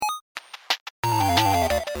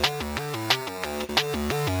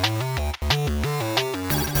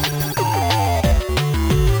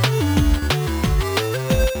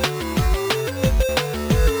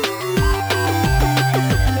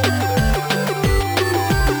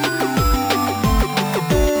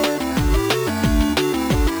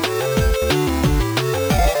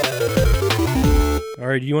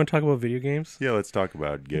you want to talk about video games? Yeah, let's talk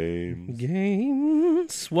about games.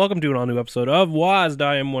 Welcome to an all-new episode of WASD.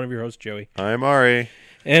 I am one of your hosts, Joey. I'm Ari.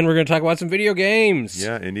 And we're going to talk about some video games.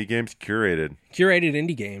 Yeah, indie games curated. Curated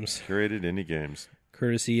indie games. Curated indie games.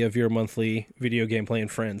 Courtesy of your monthly video game playing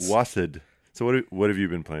friends. WASD. So what have you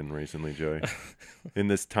been playing recently, Joey? In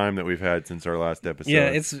this time that we've had since our last episode. Yeah,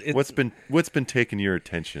 it's what's been taking your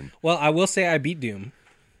attention? Well, I will say I beat Doom.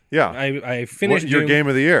 Yeah. I finished your Doom. game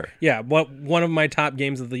of the year. Yeah, one of my top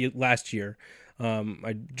games of the last year.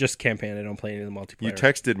 I just campaigned it on playing in the multiplayer. You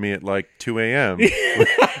texted me at like 2 a.m.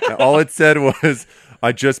 All it said was,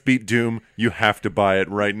 I just beat Doom. You have to buy it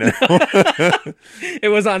right now.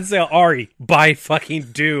 It was on sale. Ari, buy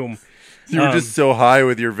fucking Doom. You were just so high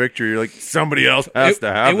with your victory. You're like, somebody else has to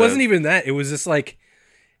have it. It wasn't even that. It was just like,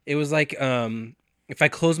 if I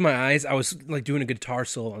closed my eyes, I was like doing a guitar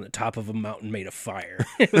solo on the top of a mountain made of fire.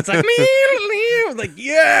 It was like, like,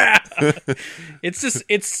 yeah.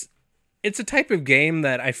 It's a type of game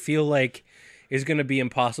that I feel like is going to be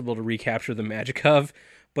impossible to recapture the magic of,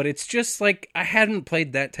 but it's just like, I hadn't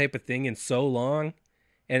played that type of thing in so long,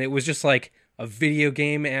 and it was just like a video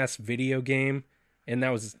game, and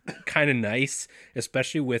that was kind of nice,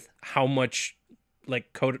 especially with how much the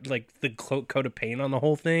coat of paint on the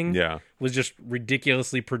whole thing was just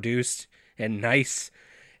ridiculously produced and nice.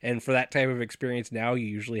 And for that type of experience now, you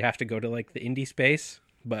usually have to go to like the indie space.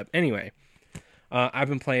 But anyway, I've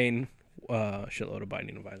been playing a shitload of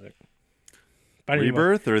Binding of Isaac.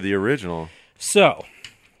 Rebirth or the original? So,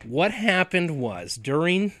 what happened was,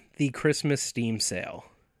 during the Christmas Steam sale,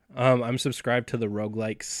 I'm subscribed to the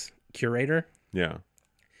Roguelikes Curator. Yeah.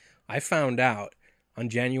 I found out on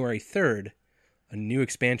January 3rd, a new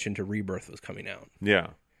expansion to Rebirth was coming out. Yeah.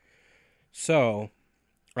 So,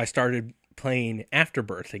 I started playing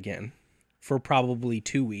Afterbirth again for probably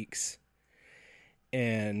 2 weeks.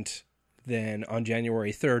 And then on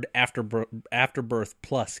January 3rd, Afterbirth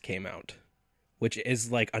Plus came out, which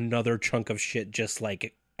is like another chunk of shit just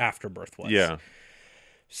like Afterbirth was. Yeah.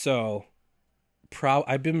 So,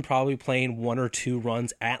 I've been probably playing 1 or 2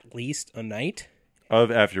 runs at least a night.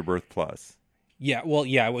 Of Afterbirth Plus. Yeah, well,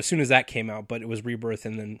 as soon as that came out, but it was Rebirth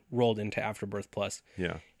and then rolled into Afterbirth Plus.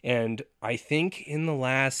 Yeah. And I think in the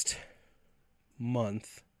last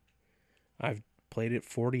month, I've played it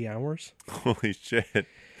 40 hours. Holy shit.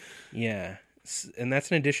 Yeah, and that's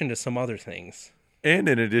in addition to some other things. And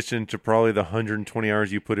in addition to probably the 120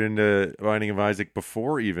 hours you put into Binding of Isaac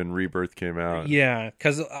before even Rebirth came out. Yeah,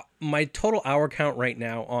 because my total hour count right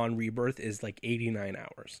now on Rebirth is like 89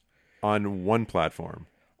 hours. On one platform.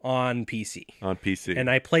 On PC. On PC. And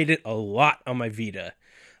I played it a lot on my Vita,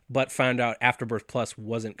 but found out Afterbirth Plus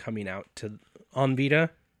wasn't coming out on Vita.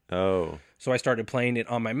 Oh. So I started playing it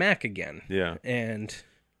on my Mac again. Yeah. And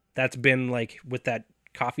that's been like with that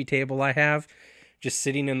coffee table I have, just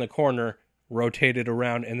sitting in the corner, rotated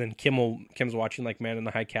around, and then Kim's watching like Man in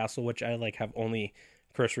the High Castle, which I like have only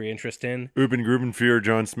cursory interest in. Grubenführer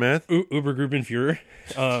John Smith. Grubenführer.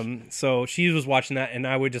 So she was watching that, and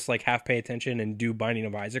I would just like half pay attention and do Binding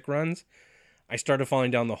of Isaac runs. I started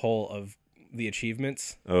falling down the hole of the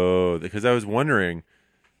achievements. Oh, because I was wondering,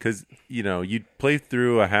 because you'd play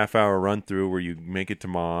through a half-hour run through where you make it to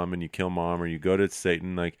mom and you kill mom, or you go to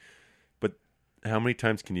Satan, but how many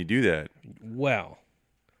times can you do that? Well,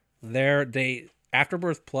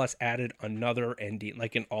 Afterbirth Plus added another ending,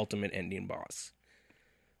 like an ultimate ending boss,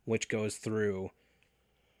 which goes through,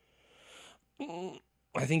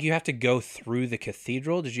 I think you have to go through the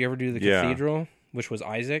cathedral. Did you ever do the cathedral, which was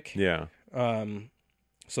Isaac? Yeah.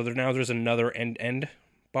 So there's another end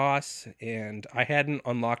boss, and I hadn't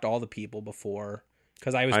unlocked all the people before,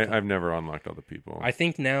 because I've never unlocked all the people. I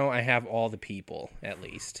think now I have all the people, at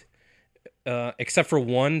least. Except for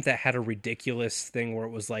one that had a ridiculous thing where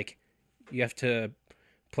it was like, you have to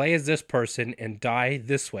play as this person and die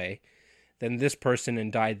this way, then this person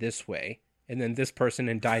and die this way, and then this person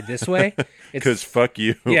and die this way. Because fuck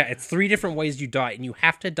you. Yeah, it's 3 different ways you die, and you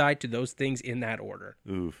have to die to those things in that order.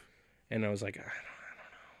 Oof. And I was like, I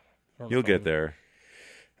don't know. You'll get there.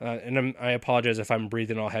 And I apologize if I'm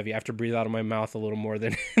breathing all heavy. I have to breathe out of my mouth a little more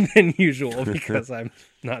than usual because I'm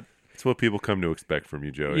not. It's what people come to expect from you,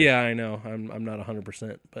 Joey. Yeah, I know. I'm not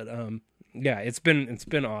 100%, but yeah, it's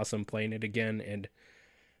been awesome playing it again,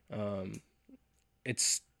 and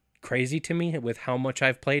it's crazy to me with how much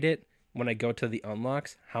I've played it. When I go to the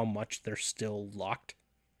unlocks, how much they're still locked,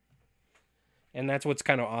 and that's what's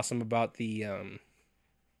kind of awesome about the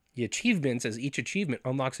achievements. As each achievement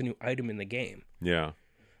unlocks a new item in the game. Yeah.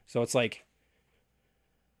 So it's like,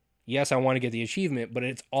 yes, I want to get the achievement, but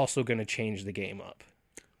it's also going to change the game up.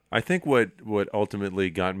 I think what ultimately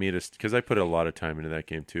got me to, because I put a lot of time into that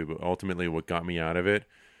game too, but ultimately what got me out of it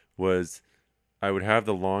was I would have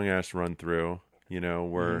the long ass run through,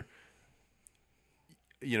 where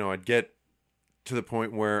I'd get to the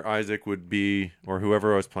point where Isaac would be, or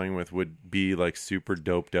whoever I was playing with would be like super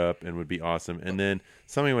doped up and would be awesome, and then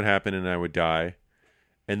something would happen and I would die.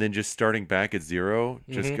 And then just starting back at zero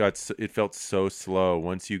it felt so slow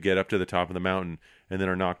once you get up to the top of the mountain and then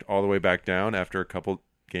are knocked all the way back down after a couple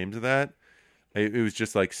games of that. It was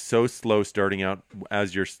just like so slow starting out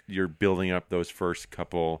as you're building up those first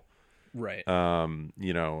couple right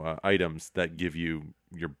items that give you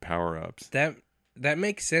your power-ups. That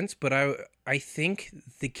makes sense, but I think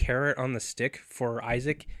the carrot on the stick for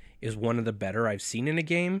Isaac is one of the better I've seen in a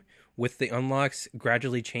game, with the unlocks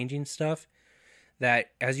gradually changing stuff.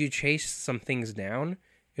 That as you chase some things down,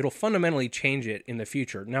 it'll fundamentally change it in the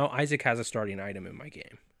future. Now, Isaac has a starting item in my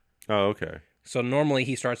game. Oh, okay. So normally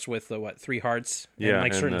he starts with the 3 hearts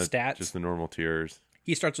and certain stats. Just the normal tiers.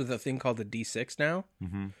 He starts with a thing called the D6 now,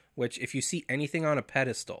 which if you see anything on a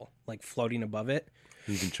pedestal, like floating above it,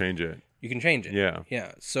 you can change it. You can change it. Yeah.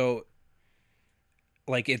 Yeah. So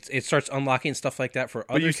like it starts unlocking stuff like that for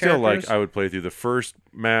other characters. But you characters. still I would play through the first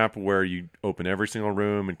map where you open every single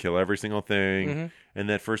room and kill every single thing. And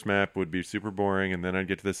that first map would be super boring, and then I'd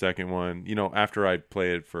get to the second one, after I'd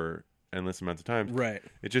play it for endless amounts of time. Right.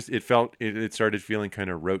 It started feeling kind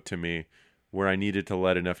of rote to me, where I needed to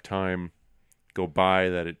let enough time go by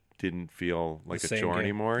that it didn't feel like a chore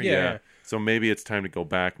anymore. Yeah. So maybe it's time to go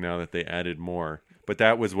back now that they added more. But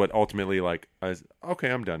that was what ultimately, I was,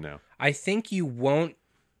 okay, I'm done now. I think you won't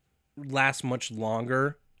last much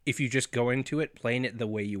longer if you just go into it playing it the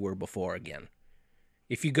way you were before again.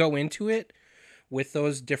 If you go into it with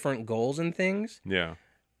those different goals and things,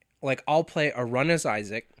 like I'll play a run as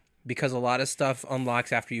Isaac, because a lot of stuff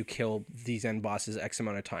unlocks after you kill these end bosses X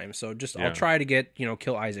amount of time. So I'll try to get,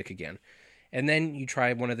 kill Isaac again. And then you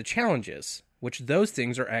try one of the challenges, which those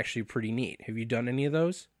things are actually pretty neat. Have you done any of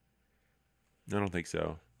those? I don't think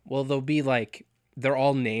so. Well, they'll be like, they're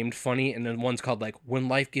all named funny, and then one's called like When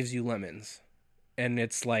Life Gives You Lemons. And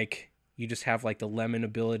it's like you just have like the lemon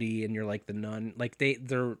ability and you're like the nun. Like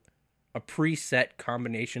they're a preset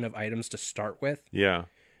combination of items to start with. Yeah.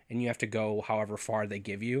 And you have to go however far they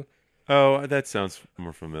give you. Oh, that sounds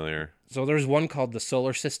more familiar. So there's one called the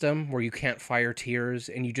Solar System where you can't fire tears,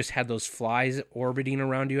 and you just had those flies orbiting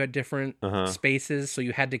around you at different spaces. So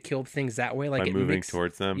you had to kill things that way, like by moving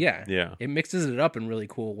towards them. Yeah. It mixes it up in really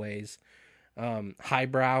cool ways.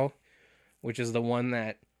 Highbrow, which is the one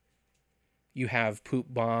that you have poop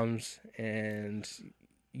bombs and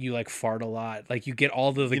you like fart a lot. Like you get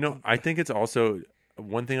all the I think it's also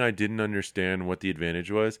one thing I didn't understand what the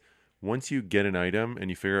advantage was. Once you get an item and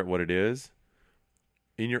you figure out what it is,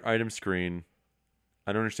 in your item screen,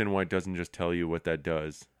 I don't understand why it doesn't just tell you what that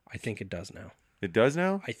does. I think it does now. It does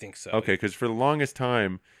now? I think so. Okay, because for the longest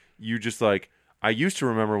time, you just I used to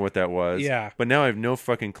remember what that was. Yeah. But now I have no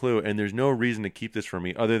fucking clue, and there's no reason to keep this from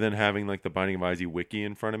me other than having the Binding of Isaac wiki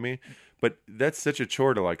in front of me. But that's such a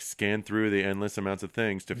chore to scan through the endless amounts of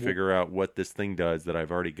things to figure out what this thing does that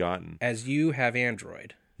I've already gotten. As you have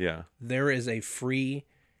Android, yeah, there is a free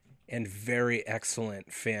and very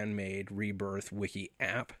excellent fan-made Rebirth wiki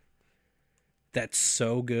app that's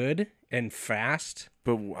so good and fast.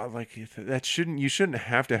 But you shouldn't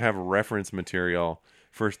have to have reference material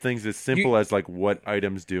for things as simple as what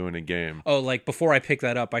items do in a game. Oh, before I pick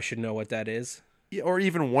that up, I should know what that is? Yeah, or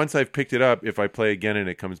even once I've picked it up, if I play again and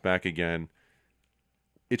it comes back again,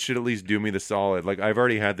 it should at least do me the solid. I've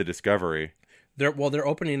already had the discovery. They're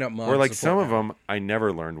opening up mods. Or some of them I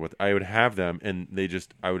never learned what I would have them, and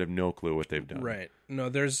I would have no clue what they've done. Right. No,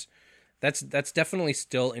 that's definitely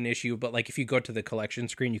still an issue. But if you go to the collection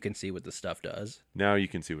screen, you can see what the stuff does. Now you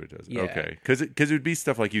can see what it does. Yeah. Okay, because it would be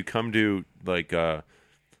stuff you come to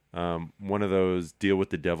one of those deal with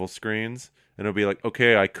the devil screens, and it'll be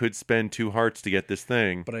okay, I could spend 2 hearts to get this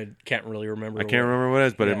thing, but I can't really remember. I can't remember what it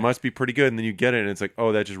is, but it must be pretty good. And then you get it, and it's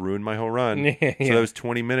oh, that just ruined my whole run. Yeah. So those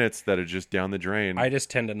 20 minutes that are just down the drain. I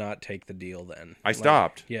just tend to not take the deal then. I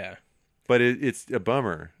stopped. Yeah. But it's a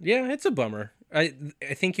bummer. Yeah, it's a bummer. I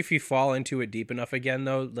think if you fall into it deep enough again,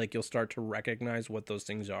 though, you'll start to recognize what those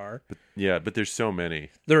things are. But there's so many.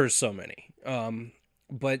 There are so many.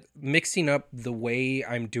 But mixing up the way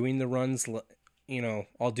I'm doing the runs,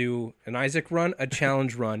 I'll do an Isaac run, a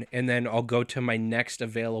challenge run, and then I'll go to my next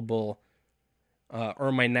available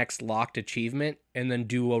or my next locked achievement, and then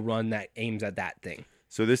do a run that aims at that thing.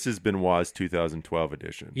 So this has been WASD 2012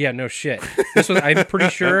 edition. Yeah, no shit. I'm pretty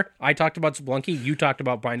sure I talked about Splunky, you talked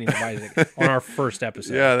about Binding of Isaac on our first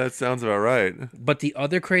episode. Yeah, that sounds about right. But the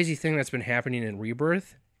other crazy thing that's been happening in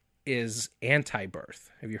Rebirth is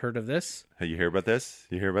Anti-Birth. Have you heard of this? Hey, you hear about this?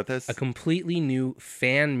 You hear about this? A completely new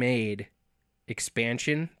fan-made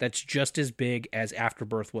expansion that's just as big as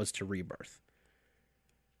Afterbirth was to Rebirth.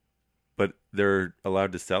 But they're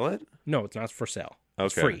allowed to sell it? No, it's not for sale. Okay.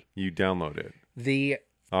 It's free. You download it The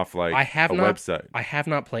off like I have a not, website. I have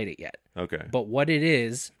not played it yet. Okay. But what it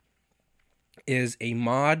is a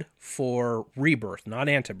mod for Rebirth, not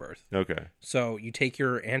Anti-Birth. Okay. So you take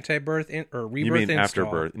your Anti-Birth or Rebirth You mean install.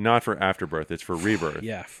 Afterbirth, not for Afterbirth. It's for Rebirth.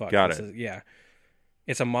 Yeah, fuck. Got it. Yeah.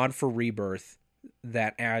 It's a mod for Rebirth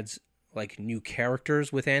that adds like new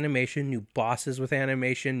characters with animation, new bosses with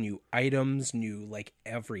animation, new items, new like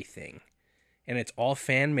everything. And it's all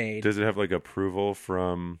fan made. Does it have like approval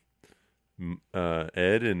from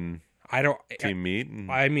Ed and Team Meat?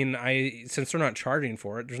 I mean, since they're not charging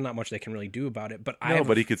for it, there's not much they can really do about it. But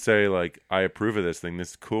but he could say like, "I approve of this thing.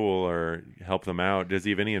 This is cool," or help them out. Does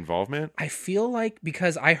he have any involvement? I feel like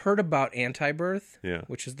because I heard about Anti-Birth, Yeah.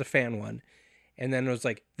 which is the fan one, and then it was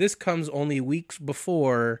like this comes only weeks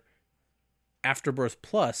before Afterbirth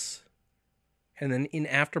Plus, and then in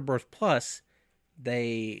Afterbirth Plus,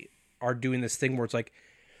 they are doing this thing where it's like,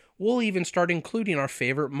 we'll even start including our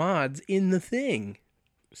favorite mods in the thing.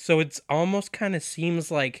 So it's almost kind of seems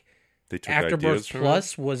like They took Afterbirth from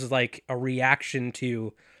Plus was like a reaction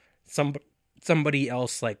to somebody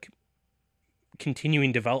else like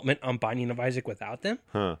continuing development on Binding of Isaac without them.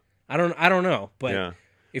 Huh. I don't know, but Yeah.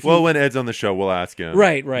 if Well, you, when Ed's on the show, we'll ask him.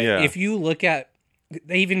 right. Yeah. If you look at,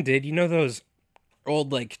 they even did, those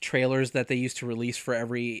old like trailers that they used to release for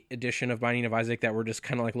every edition of Binding of Isaac that were just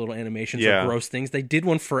kind of like little animations Yeah. of gross things. They did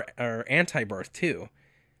one for Anti-Birth too.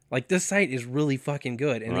 Like this site is really fucking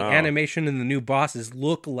good, and Wow. the animation and the new bosses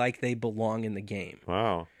look like they belong in the game.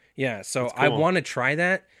 Wow. Yeah, so That's I cool. want to try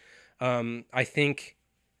that. I think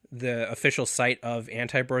the official site of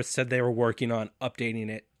Anti-Birth said they were working on updating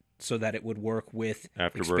it so that it would work with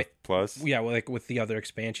Afterbirth Plus. yeah, like with the other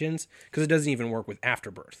expansions, because it doesn't even work with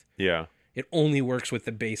Afterbirth. Yeah. It only works with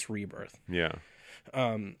the base Rebirth. Yeah.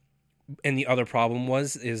 And the other problem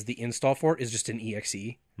is the install for it is just an exe.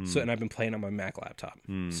 So, and I've been playing on my Mac laptop.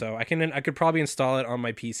 So I could probably install it on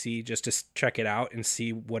my PC just to check it out and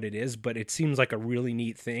see what it is. But it seems like a really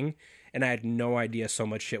neat thing, and I had no idea so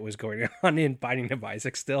much shit was going on in Binding of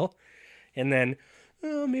Isaac still. And then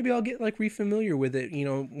maybe I'll get like refamiliar with it,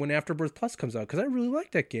 when Afterbirth Plus comes out, because I really like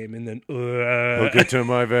that game. And then Hook it to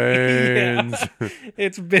my veins. yeah,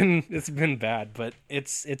 it's been bad, but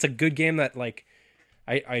it's a good game that like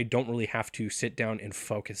I don't really have to sit down and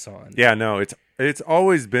focus on. Yeah, no, it's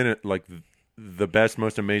always been like the best,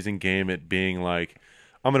 most amazing game at being like,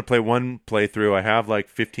 I'm going to play one playthrough. I have like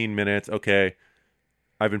 15 minutes. Okay.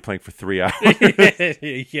 I've been playing for 3 hours.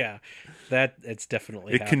 Yeah, it's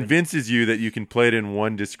definitely It happened. convinces you that you can play it in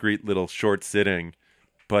one discrete little short sitting,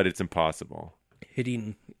 but it's impossible.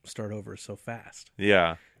 Hitting start over so fast.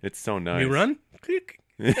 Yeah, it's so nice. New run? Click.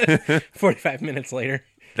 45 minutes later.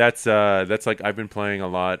 That's like I've been playing a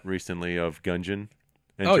lot recently of Gungeon.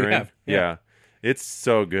 Oh, you have? Yeah. It's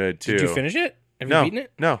so good too. Did you finish it? Have No, you beaten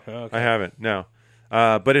it? no, Oh, okay. I haven't. No,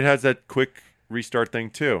 but it has that quick restart thing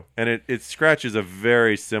too, and it scratches a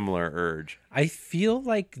very similar urge. I feel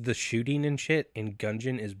like the shooting and shit in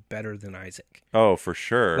Gungeon is better than Isaac. Oh, for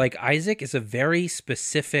sure. Like Isaac is a very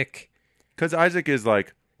specific. Because Isaac is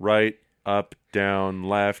like right, up, down,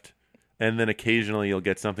 left, and then occasionally you'll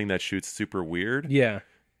get something that shoots super weird. Yeah.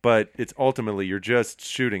 But it's ultimately you're just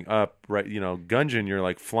shooting up, right? Gungeon, you're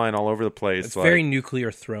like flying all over the place. It's like, very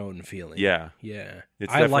Nuclear Throne feeling. yeah. Yeah.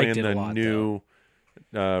 It's I definitely liked in it the a lot, new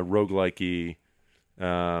roguelike-y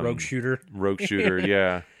Rogue Shooter. rogue shooter.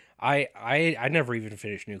 Yeah, I never even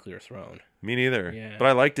finished Nuclear Throne. me neither. Yeah. But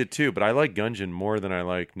I liked it too. But I like Gungeon more than I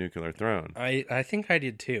like Nuclear Throne. I think I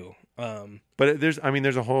did too. But there's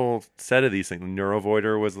a whole set of these things.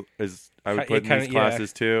 Neurovoider is I would put in these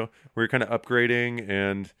classes too, where you're kind of upgrading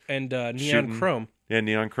and Neon shooting. Chrome,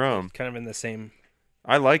 Neon Chrome. kind of in the same.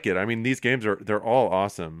 I like it. I mean, these games they're all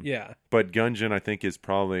awesome. Yeah, But Gungeon, I think, is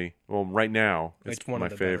probably right now it's one my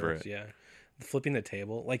of the better favorite. ones, yeah, flipping the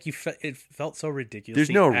table, like it felt so ridiculous. There's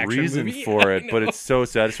no reason for it, but it's so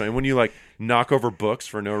satisfying. When you like knock over books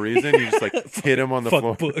for no reason, you just like hit them on the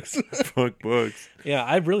floor. books. Fuck books. Yeah,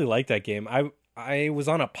 I really like that game. I was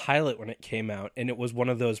on a pilot when it came out, and it was one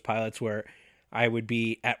of those pilots where I would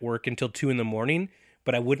be at work until 2 a.m,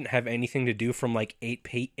 but I wouldn't have anything to do from like 8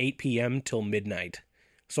 p.m. till midnight.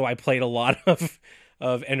 So I played a lot of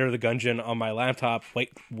Enter the Gungeon on my laptop,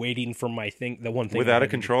 waiting for my thing. The one thing Without a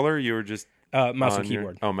controller, you were just mouse and on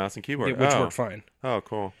keyboard, mouse and keyboard, which worked fine. Oh,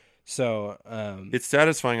 cool. So It's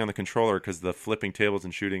satisfying on the controller because the flipping tables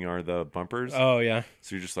and shooting are the bumpers. oh yeah,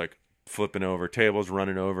 So you're just like flipping over tables,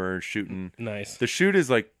 running over, shooting. Nice. The shoot is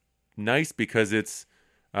like nice because it's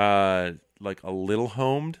like a little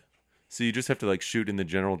homed, so you just have to like shoot in the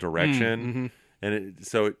general direction, and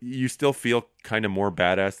so you still feel kind of more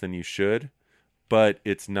badass than you should, but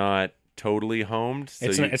it's not totally homed. So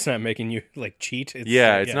it's not making you like cheat.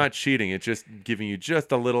 It's not cheating. It's just giving you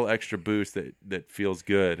just a little extra boost that feels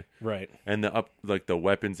good. Right. And the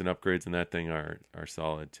weapons and upgrades in that thing are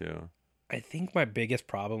solid too. I think my biggest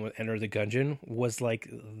problem with Enter the Gungeon was like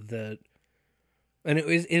and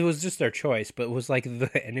it was just their choice, but it was like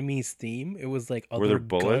the enemy's theme. It was like other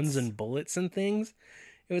guns and bullets and things.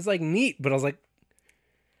 It was like neat, but I was like,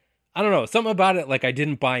 I don't know, something about it. Like I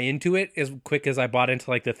didn't buy into it as quick as I bought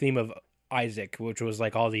into like the theme of Isaac, which was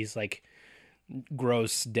like all these like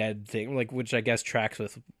gross dead thing, like which I guess tracks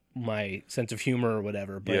with my sense of humor or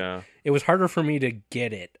whatever. But it was harder for me to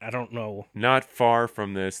get it. I don't know. Not far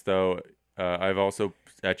from this though. I've also,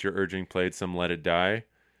 at your urging, played some Let It Die.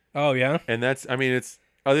 Oh yeah, and it's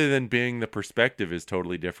other than being the perspective is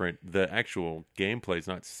totally different. The actual gameplay is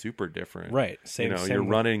not super different. Right. Same. You're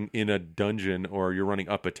running in a dungeon or you're running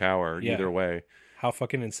up a tower. Yeah. Either way. How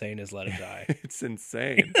fucking insane is Let It Die? It's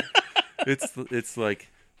insane. It's like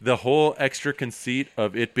the whole extra conceit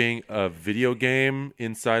of it being a video game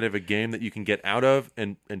inside of a game that you can get out of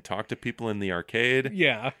and talk to people in the arcade.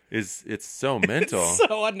 Yeah. It's so mental. It's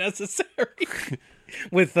so unnecessary.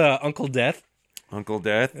 With Uncle Death. Uncle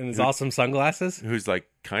Death. And his awesome sunglasses. Who's like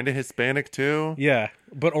kind of Hispanic too. Yeah,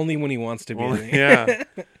 but only when he wants to be. Yeah.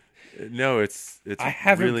 No, it's I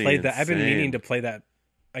haven't really played that. insane. I've been meaning to play that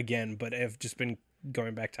again, but I've just been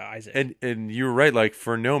going back to Isaac. And you're right, like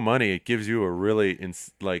for no money, it gives you a really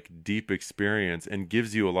deep experience and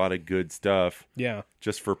gives you a lot of good stuff. Yeah.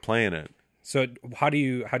 Just for playing it. So how do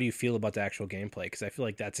you feel about the actual gameplay? Because I feel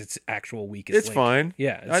like that's its actual weakest It's link. fine.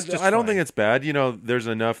 Yeah, I don't think it's bad. There's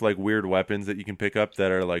enough like weird weapons that you can pick up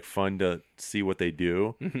that are like fun to see what they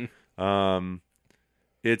do. Mm-hmm.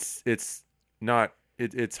 It's not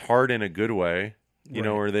it's hard in a good way,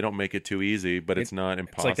 where they don't make it too easy, but it's not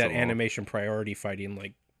impossible. It's like that animation priority fighting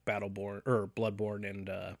like Battleborn or Bloodborne and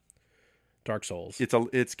Dark Souls. It's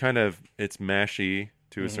mashy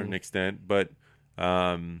to a certain extent, but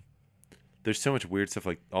there's so much weird stuff,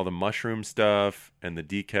 like all the mushroom stuff and the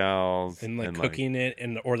decals and cooking it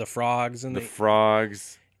or the frogs and the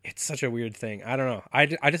frogs. It's such a weird thing. I don't know.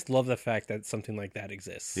 I just love the fact that something like that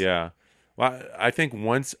exists. Yeah. Well, I think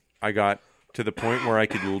once I got to the point where I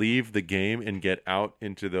could leave the game and get out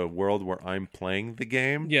into the world where I'm playing the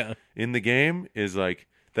game. Yeah. In the game is like,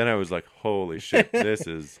 then I was like, holy shit, this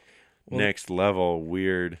is next level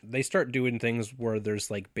weird. They start doing things where there's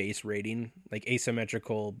like base raiding, like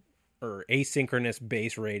asymmetrical or asynchronous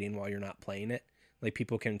base raiding while you're not playing it. Like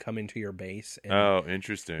people can come into your base and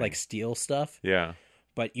interesting. Like steal stuff. Yeah.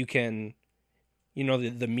 But you can,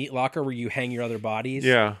 the meat locker where you hang your other bodies.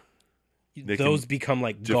 Yeah. Those become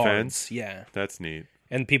like defense. guards. Yeah. That's neat.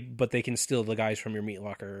 And but they can steal the guys from your meat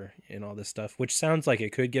locker and all this stuff, which sounds like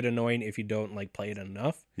it could get annoying if you don't like play it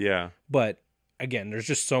enough. Yeah. But again, there's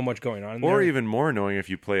just so much going on or even more annoying if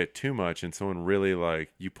you play it too much and someone really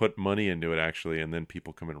you put money into it actually, and then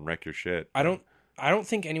people come and wreck your shit. I don't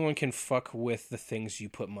think anyone can fuck with the things you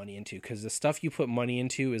put money into, because the stuff you put money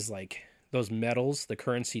into is like those medals, the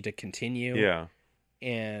currency to continue. Yeah.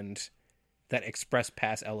 And that express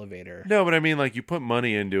pass elevator. No, but I mean, like, you put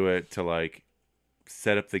money into it to like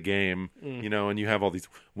set up the game, and you have all these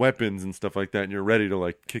weapons and stuff like that, and you're ready to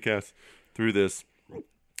like kick ass through this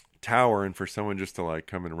tower, and for someone just to like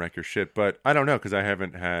come and wreck your shit. But I don't know, because I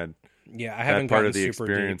haven't had I haven't part of the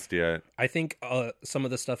super experience deep yet. I think some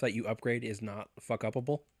of the stuff that you upgrade is not fuck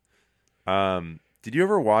upable. Did you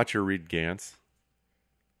ever watch or read Gantz?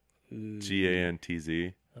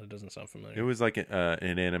 Gantz. That doesn't sound familiar. It was like an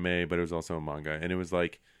anime, but it was also a manga, and it was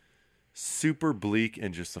like super bleak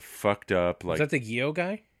and just a fucked up. Like, is that the Gyo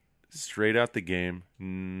guy? Straight out the game.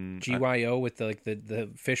 GYO with the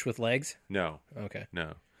fish with legs? No. Okay.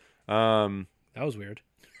 No. That was weird.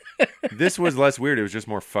 This was less weird. It was just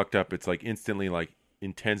more fucked up. It's like instantly like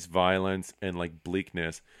intense violence and like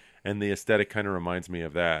bleakness, and the aesthetic kind of reminds me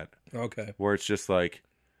of that. Okay. Where it's just like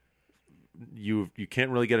you can't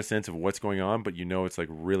really get a sense of what's going on, but it's like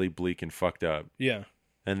really bleak and fucked up. Yeah.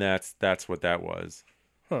 And that's what that was.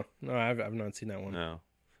 Huh. No, I've not seen that one. No.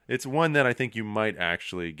 It's one that I think you might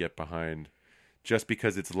actually get behind, just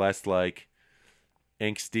because it's less like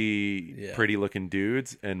angsty, pretty looking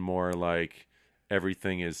dudes and more like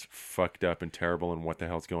everything is fucked up and terrible and what the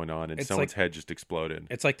hell's going on, and someone's head just exploded.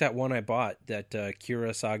 It's like that one I bought, that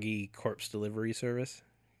Kurosagi Corpse Delivery Service.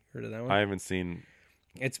 Heard of that one? I haven't seen.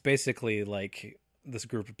 It's basically like this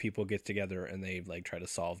group of people gets together and they like try to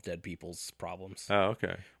solve dead people's problems. Oh,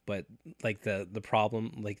 okay. But like the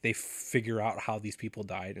problem, like they figure out how these people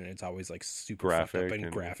died, and it's always like super fucked up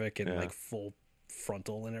and graphic and like full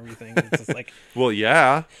frontal and everything. It's just like, well,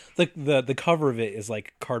 yeah. Like the cover of it is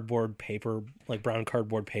like cardboard paper, like brown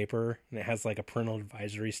cardboard paper, and it has like a parental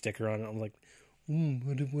advisory sticker on it. I'm like,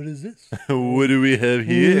 what is this? What do we have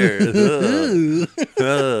here?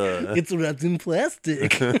 It's wrapped in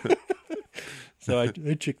plastic. So I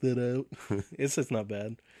checked that out. It's just not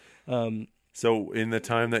bad. So in the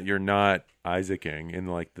time that you're not Isaacing, in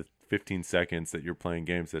like the 15 seconds that you're playing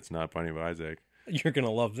games that's not Binding of Isaac, you're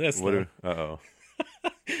gonna love this. Uh-oh.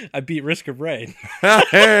 I beat Risk of Rain.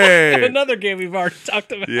 Hey! Another game we've already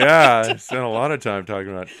talked about. Yeah, I spent a lot of time talking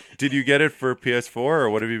about it. Did you get it for PS4 or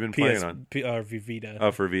what have you been playing on? Vita.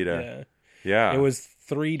 Oh, for Vita. Yeah. It was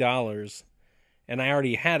 $3, and I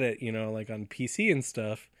already had it, like on PC and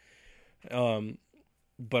stuff. But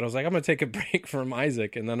I was like, I'm going to take a break from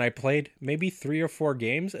Isaac, and then I played maybe 3 or 4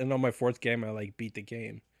 games, and on my 4th game, I like beat the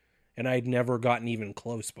game. And I'd never gotten even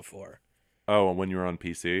close before. Oh, when you were on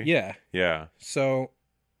PC? Yeah. Yeah. So,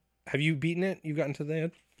 have you beaten it? You gotten to the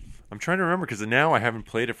end? I'm trying to remember, because now I haven't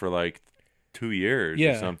played it for like 2 years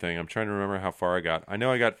or something. I'm trying to remember how far I got. I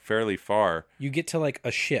know I got fairly far. You get to like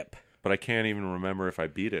a ship. But I can't even remember if I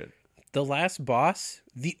beat it. The last boss,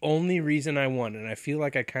 the only reason I won, and I feel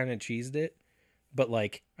like I kind of cheesed it, but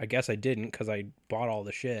like, I guess I didn't because I bought all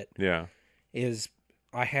the shit. Yeah. Is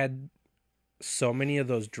I had so many of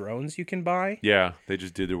those drones you can buy. Yeah, they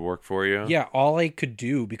just did their work for you. Yeah, all I could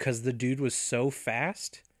do, because the dude was so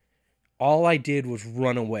fast, all I did was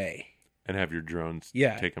run away. And have your drones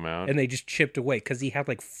take him out. And they just chipped away because he had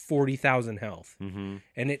like 40,000 health. Mm-hmm.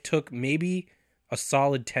 And it took maybe a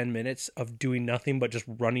solid 10 minutes of doing nothing but just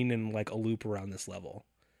running in like a loop around this level.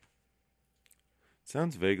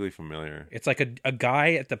 Sounds vaguely familiar. It's like a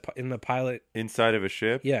guy in the pilot. Inside of a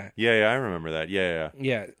ship? Yeah. Yeah, I remember that. Yeah.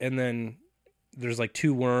 Yeah, and then there's like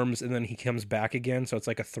 2 worms, and then he comes back again, so it's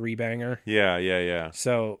like a 3-banger. Yeah.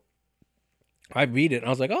 So I beat it, and I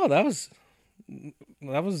was like, oh, that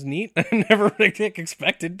was neat. I never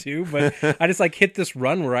expected to, but I just like hit this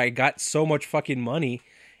run where I got so much fucking money,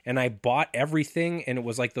 and I bought everything, and it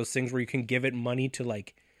was like those things where you can give it money to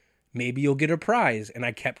like, maybe you'll get a prize, and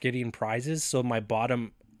I kept getting prizes, so my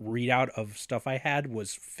bottom readout of stuff I had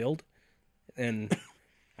was filled, and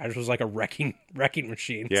I just was like a wrecking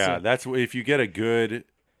machine. Yeah, so. That's if you get a good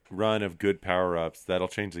run of good power-ups, that'll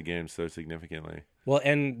change the game so significantly. Well,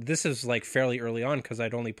 and this is like fairly early on because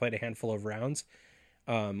I'd only played a handful of rounds.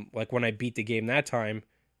 Like when I beat the game that time,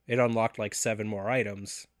 it unlocked like 7 more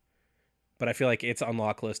items, but I feel like its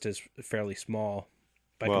unlock list is fairly small.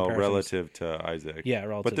 Relative to Isaac. Yeah,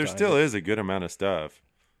 relative but there to still Isaac. is a good amount of stuff.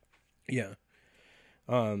 Yeah.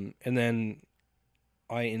 And then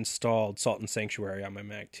I installed Salt and Sanctuary on my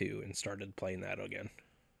Mac too and started playing that again.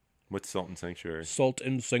 What's Salt and Sanctuary? Salt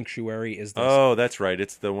and Sanctuary is the... Oh, that's right.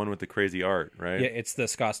 It's the one with the crazy art, right? Yeah, it's the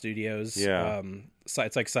Scott Studios. Yeah.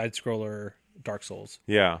 It's like side-scroller Dark Souls.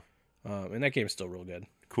 Yeah. And that game's still real good.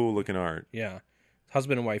 Cool looking art. Yeah.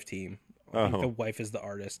 Husband and wife team. I think Oh. the wife is the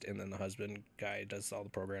artist, and then the husband guy does all the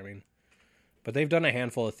programming. But they've done a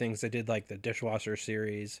handful of things. They did like the Dishwasher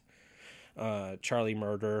series, Charlie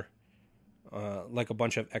Murder, like a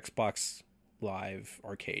bunch of Xbox Live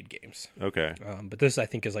arcade games. Okay. But this, I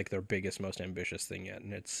think, is like their biggest, most ambitious thing yet,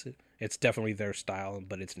 and it's definitely their style,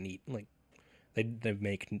 but it's neat. Like they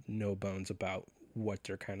make no bones about what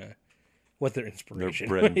their inspiration,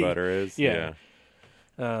 Their bread and butter is. Yeah.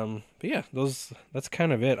 But yeah, that's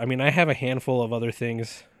kind of it. I mean, I have a handful of other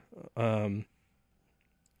things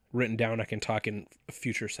written down I can talk in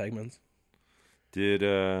future segments.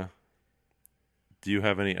 Do you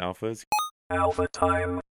have any alphas? Alpha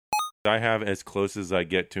time. I have as close as I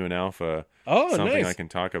get to an alpha. Oh, something nice. I can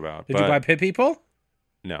talk about. Did you buy Pit People?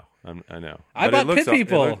 No, I know. I But bought Pit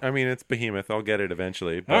People. I mean, it's Behemoth. I'll get it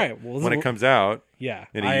eventually. But All right. Well, when it comes out yeah,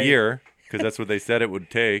 in a year, because that's what they said it would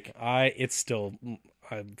take. I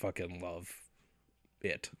fucking love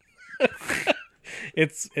it.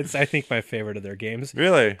 It's I think my favorite of their games.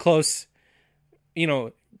 Really? Close.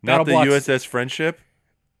 Not Battle the Block's- USS Friendship?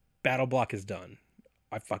 Battle Block is done.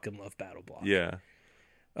 I fucking love Battle Block. Yeah.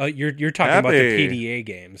 You're talking about the Happy. PDA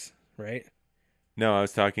games, right? No, I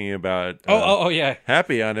was talking about Oh yeah.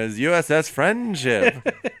 Happy on his USS Friendship.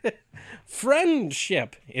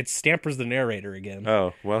 Friendship. It's Stamper's the narrator again.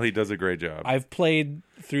 Oh, well, he does a great job. I've played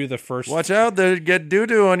through the first... Watch out, they get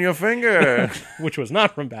doo-doo on your finger. which was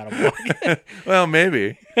not from Battle Block. Well,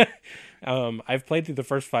 maybe. I've played through the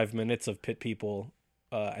first 5 minutes of Pit People,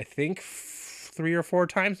 I think 3 or 4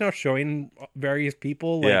 times now, showing various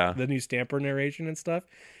people like the new Stamper narration and stuff.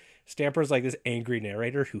 Stamper's like this angry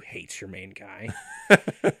narrator who hates your main guy.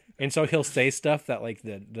 And so he'll say stuff that like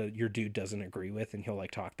your dude doesn't agree with, and he'll like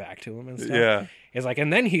talk back to him and stuff. Yeah. He's like,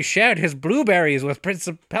 and then he shared his blueberries with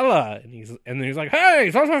Principella, and then he's like,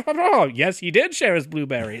 hey, yes, he did share his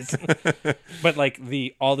blueberries. But like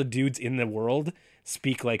all the dudes in the world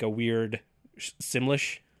speak like a weird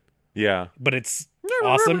Simlish. Yeah. But it's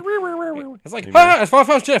awesome. It's like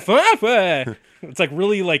it's like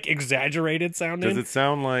really like exaggerated sounding. Does it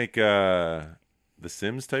sound like the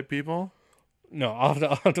Sims type people? No, I'll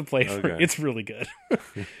have to play it. Okay. It's really good.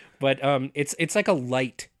 But it's like a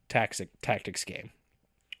light tactics game.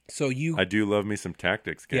 So I do love me some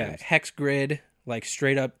tactics games. Yeah, hex grid, like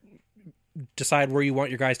straight up decide where you want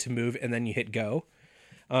your guys to move, and then you hit go.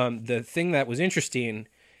 The thing that was interesting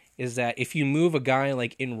is that if you move a guy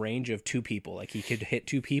like in range of 2 people, like he could hit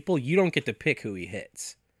 2 people, you don't get to pick who he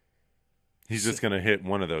hits. He's just going to hit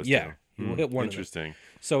one of those. Yeah, he will hit one. Interesting.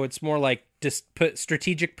 So it's more like just put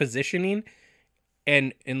strategic positioning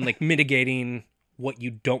and like mitigating what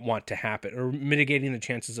you don't want to happen, or mitigating the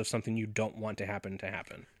chances of something you don't want to happen.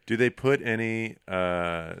 Do they put any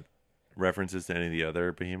references to any of the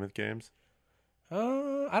other Behemoth games?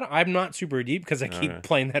 I'm not super deep because I keep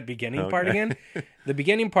playing that beginning part again. The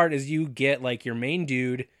beginning part is you get like your main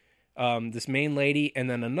dude, this main lady, and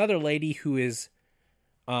then another lady who is,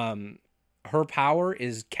 her power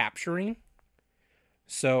is capturing.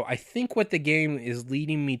 So I think what the game is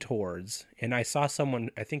leading me towards, and I saw someone,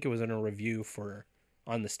 I think it was in a review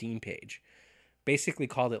on the Steam page, basically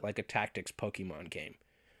called it like a tactics Pokemon game.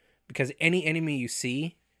 Because any enemy you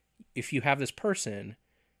see, if you have this person,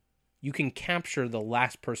 you can capture the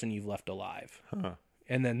last person you've left alive. Huh.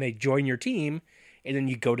 And then they join your team, and then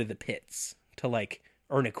you go to the pits to like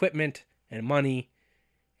earn equipment and money,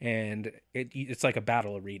 and it's like a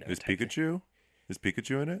battle arena. Is Pikachu? Is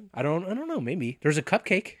Pikachu in it? I don't know, maybe. There's a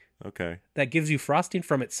cupcake. Okay. That gives you frosting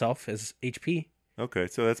from itself as HP. Okay,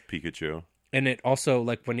 so that's Pikachu. And it also,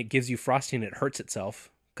 like, when it gives you frosting, it hurts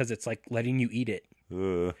itself because it's like letting you eat it.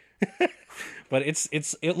 Ugh. But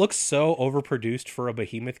it looks so overproduced for a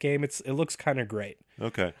Behemoth game. It looks kind of great.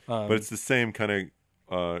 Okay, but it's the same kind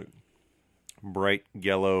of bright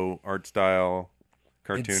yellow art style,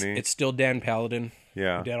 cartoony. It's still Dan Paladin.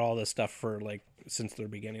 Yeah, who did all this stuff for like since their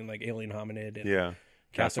beginning, like Alien Hominid and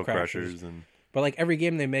Castle Crashers, but like every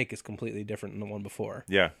game they make is completely different than the one before.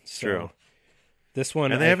 Yeah, it's true. This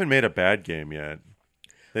one, and they haven't made a bad game yet.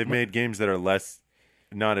 They've made games that are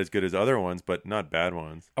not as good as other ones, but not bad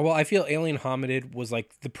ones. Well, I feel Alien Hominid was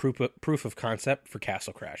like the proof of concept for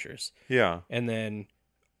Castle Crashers. Yeah. And then...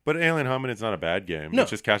 But Alien Hominid's not a bad game. No.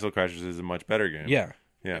 It's just Castle Crashers is a much better game. Yeah.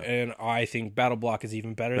 Yeah. And I think Battle Block is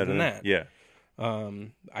even better than that. Yeah.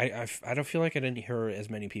 I don't feel like I didn't hear as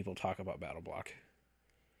many people talk about Battle Block.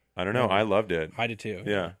 I don't know. I loved it. I did too.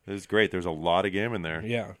 Yeah. It was great. There's a lot of game in there.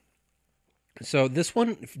 Yeah. So this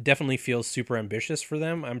one definitely feels super ambitious for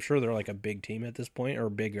them. I'm sure they're like a big team at this point, or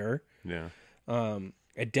bigger. Yeah.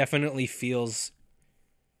 It definitely feels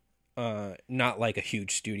not like a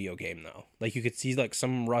huge studio game though. Like you could see like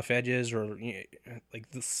some rough edges, or like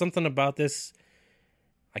something about this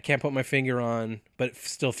I can't put my finger on, but it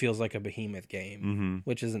still feels like a Behemoth game,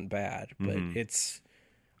 which isn't bad. But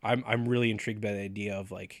I'm really intrigued by the idea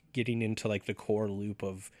of like getting into like the core loop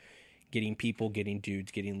of getting people, getting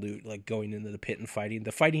dudes, getting loot, like going into the pit and fighting.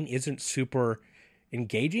 The fighting isn't super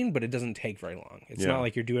engaging, but it doesn't take very long. It's not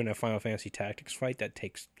like you're doing a Final Fantasy Tactics fight that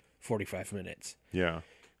takes 45 minutes. Yeah.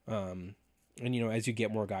 And, you know, as you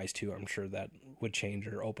get more guys too, I'm sure that would change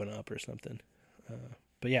or open up or something.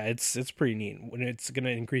 But yeah, it's pretty neat. When it's going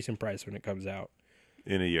to increase in price when it comes out.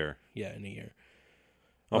 In a year. Yeah, in a year.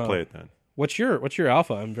 I'll play it then. What's your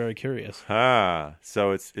alpha? I'm very curious.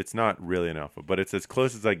 So it's not really an alpha, but it's as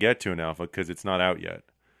close as I get to an alpha because it's not out yet.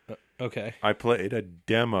 Okay. I played a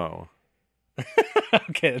demo.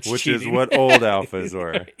 Okay, that's which cheating. is what old alphas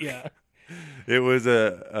were. Yeah. It was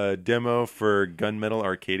a demo for Gunmetal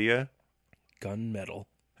Arcadia. Gunmetal.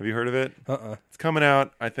 Have you heard of it? It's coming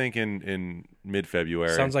out, I think, in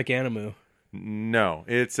mid-February. Sounds like Animu. No,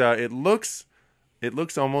 it's it looks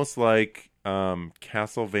almost like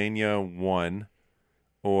Castlevania 1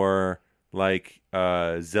 or like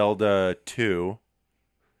Zelda 2,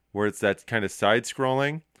 where it's that kind of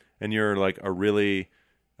side-scrolling, and you're like a really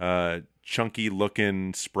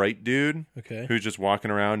chunky-looking sprite dude who's just walking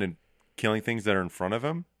around and killing things that are in front of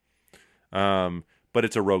him. But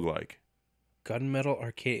it's a roguelike. Gunmetal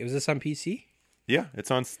Arcade. Was this on PC? Yeah,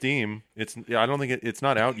 it's on Steam. I don't think it's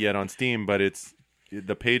not out yet on Steam, but it's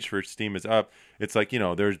the page for Steam is up, it's like,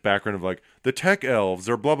 there's background of like the tech elves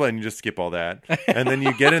or blah blah, and you just skip all that, and then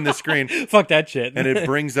you get in the screen, fuck that shit, and it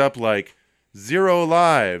brings up like 0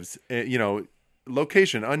 lives,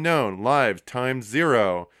 location unknown, lives times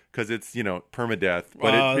 0. Because it's, permadeath.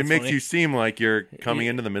 But it makes you seem like you're coming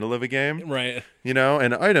into the middle of a game. Right.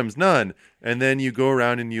 And items, none. And then you go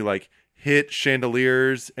around and you, like, hit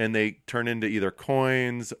chandeliers and they turn into either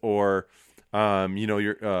coins or,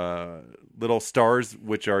 your little stars,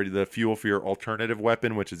 which are the fuel for your alternative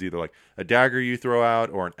weapon, which is either, like, a dagger you throw out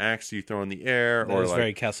or an axe you throw in the air. That or is like,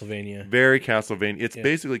 very Castlevania. Very Castlevania. It's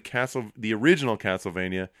basically the original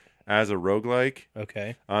Castlevania as a roguelike.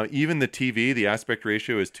 Okay. Even the TV, the aspect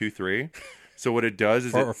ratio is 2:3. So what it does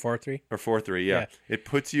is... 4:3? Or 4:3, yeah. It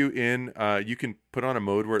puts you in... you can put on a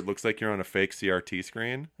mode where it looks like you're on a fake CRT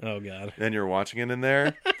screen. Oh, God. And you're watching it in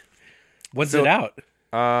there. When's it out?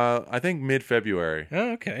 I think mid-February.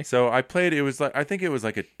 Oh, okay. So I played... I think it was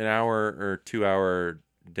like an hour or 2-hour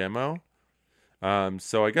demo.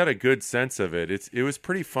 So I got a good sense of it. It was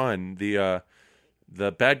pretty fun. The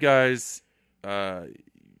bad guys...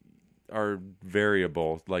 are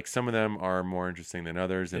variable. Like some of them are more interesting than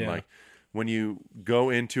others, and like when you go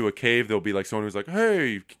into a cave, there'll be like someone who's like,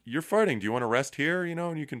 "Hey, you're fighting. Do you want to rest here?"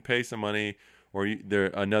 And you can pay some money. Or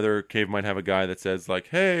another cave might have a guy that says like,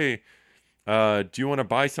 "Hey, do you want to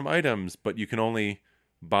buy some items?" But you can only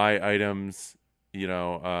buy items,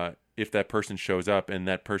 if that person shows up, and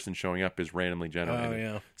that person showing up is randomly generated. Oh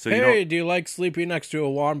yeah. So hey, do you like sleeping next to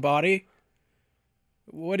a warm body?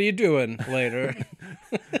 What are you doing later?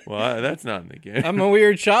 Well, that's not in the game. I'm a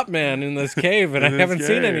weird shop man in this cave, and I haven't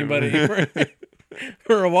seen anybody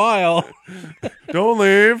for a while. Don't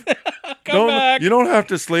leave. Come back. You don't have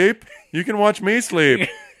to sleep. You can watch me sleep.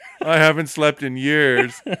 I haven't slept in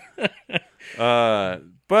years.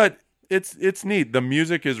 But it's neat. The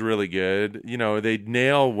music is really good. They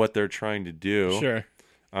nail what they're trying to do. Sure.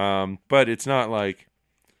 But it's not like,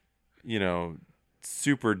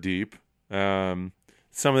 super deep.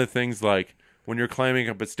 Some of the things like when you're climbing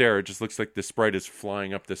up a stair, it just looks like the sprite is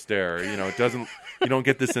flying up the stair. It doesn't. You don't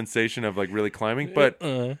get the sensation of like really climbing. But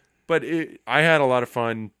I had a lot of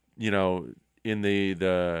fun. In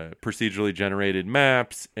the procedurally generated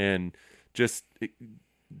maps and just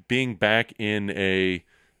being back in a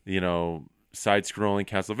side-scrolling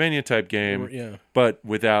Castlevania type game, but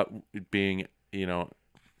without it being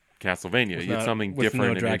Castlevania. It's something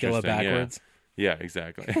different and Dracula interesting. Backwards. Yeah,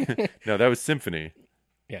 exactly. No, that was Symphony.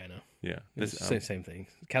 Yeah, I know. Yeah, same thing.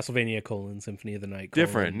 Castlevania : Symphony of the Night.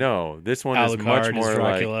 Different. No, this one Alucard is much more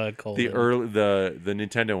Dracula, like the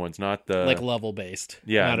Nintendo ones, not the like level based.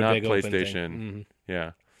 Yeah, not big PlayStation.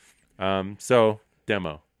 Yeah. So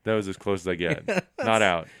demo. That was as close as I get. Not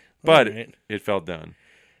out, but it felt done.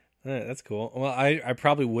 All right, that's cool. Well, I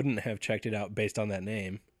probably wouldn't have checked it out based on that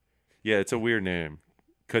name. Yeah, it's a weird name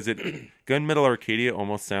because Gunmetal Arcadia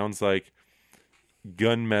almost sounds like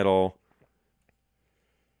Gunmetal.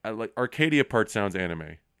 Like Arcadia part sounds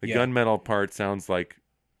anime. The Gunmetal part sounds like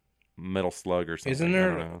Metal Slug or something. Isn't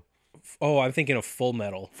there? I don't know. Oh, I'm thinking of Full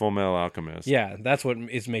Metal. Full Metal Alchemist. Yeah, that's what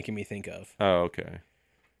is making me think of. Oh, okay.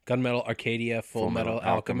 Gunmetal Arcadia, Full Metal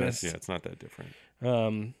Alchemist. Yeah, it's not that different. All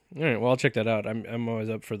right, well, I'll check that out. I'm always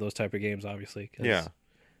up for those type of games, obviously. Yeah,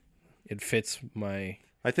 it fits my.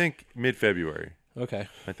 I think mid-February. Okay.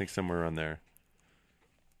 I think somewhere around there.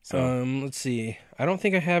 So let's see. I don't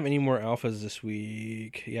think I have any more alphas this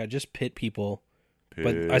week. Yeah, just Pit People.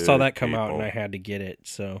 But I saw that come out and I had to get it,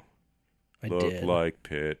 so I did. Look like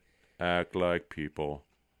Pit, act like people.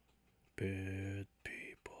 Pit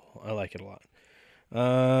People. I like it a lot.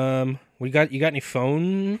 You got any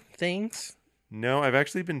phone things? No, I've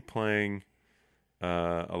actually been playing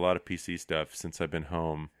a lot of PC stuff since I've been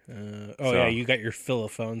home. Yeah, you got your fill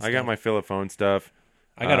of phone stuff. I got my fill of phone stuff.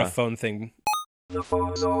 I got a phone thing. The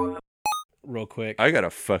phone's on. Real quick. I got a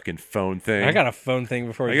fucking phone thing. I got a phone thing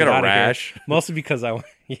before we I get got out a rash. Of here. Mostly because I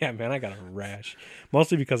got a rash.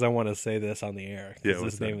 Mostly because I want to say this on the air. Yeah,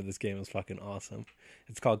 the name of this game is fucking awesome.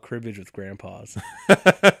 It's called Cribbage with Grandpas.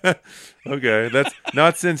 Okay, that's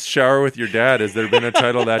not since Shower with Your Dad has there been a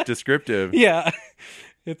title that descriptive. Yeah.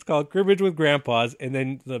 It's called Cribbage with Grandpas, and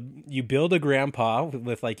then you build a grandpa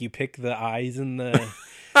with like you pick the eyes and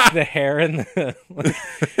the hair and the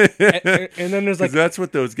and then there's like that's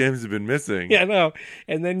what those games have been missing. Yeah, no.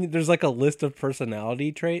 And then there's like a list of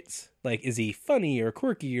personality traits. Like, is he funny or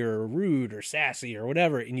quirky or rude or sassy or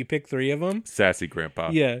whatever? And you pick 3 of them. Sassy grandpa.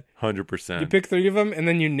 Yeah. 100%. You pick 3 of them and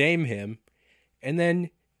then you name him. And then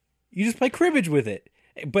you just play cribbage with it.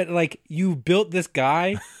 But like you built this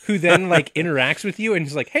guy who then like interacts with you and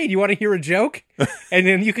he's like, hey, do you want to hear a joke? And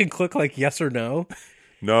then you can click like yes or no.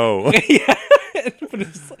 No. Yeah. But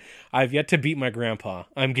it's, I've yet to beat my grandpa.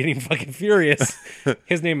 I'm getting fucking furious.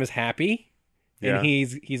 His name is Happy. And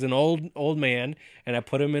he's an old man, and I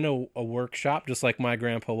put him in a workshop just like my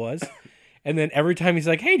grandpa was. And then every time he's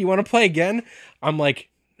like, "Hey, do you want to play again?" I'm like,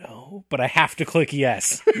 "No," but I have to click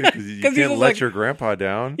yes. Because you can't let your grandpa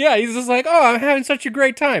down. Yeah, he's just like, "Oh, I'm having such a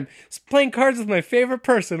great time playing cards with my favorite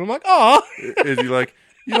person." I'm like, "Oh." Is he like,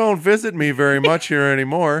 "You don't visit me very much here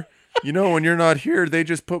anymore. You know, when you're not here, they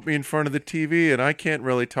just put me in front of the TV, and I can't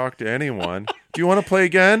really talk to anyone. Do you want to play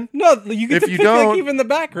again?" No, you get if to you pick don't, like even the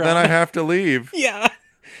background. Then I have to leave. Yeah,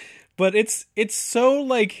 but it's so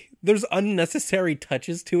like there's unnecessary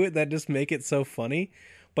touches to it that just make it so funny.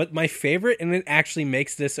 But my favorite, and it actually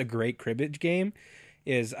makes this a great cribbage game,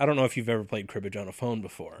 is I don't know if you've ever played cribbage on a phone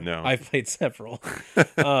before. No, I've played several.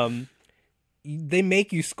 They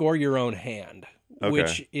make you score your own hand,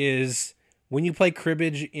 which is. When you play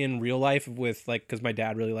cribbage in real life with, like, because my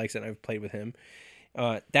dad really likes it and I've played with him,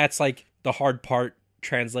 that's, like, the hard part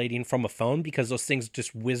translating from a phone because those things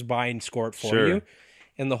just whiz by and score it for you.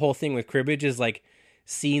 And the whole thing with cribbage is, like,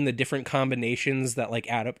 seeing the different combinations that, like,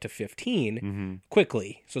 add up to 15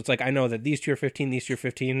 quickly. So it's like, I know that these two are 15, these two are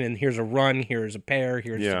 15, and here's a run, here's a pair,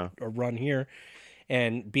 here's a run here.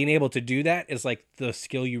 And being able to do that is, like, the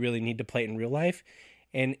skill you really need to play in real life.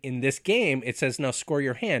 And in this game, it says, now score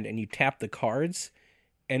your hand, and you tap the cards,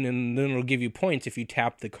 and then it'll give you points if you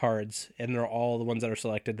tap the cards, and they're all the ones that are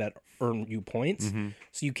selected that earn you points.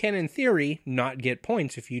 So you can, in theory, not get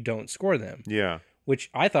points if you don't score them. Yeah. Which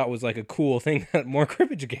I thought was like a cool thing that more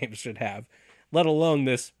cribbage games should have, let alone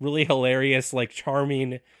this really hilarious, like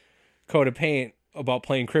charming coat of paint about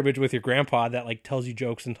playing cribbage with your grandpa that like tells you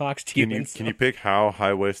jokes and talks to you. Can you pick how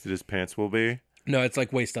high-waisted his pants will be? No, it's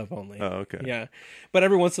like waist up only. Oh, okay. Yeah. But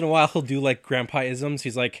every once in a while, he'll do like grandpa-isms.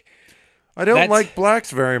 He's like, I don't like blacks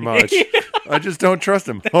very much. I just don't trust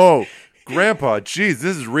him. Oh, grandpa, geez,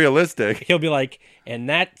 this is realistic. He'll be like, and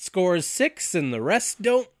that scores 6 and the rest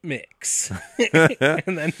don't mix.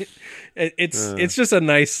 And then it's just a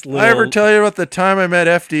nice little... I ever tell you about the time I met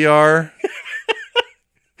FDR?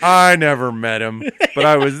 I never met him, but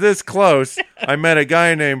I was this close. I met a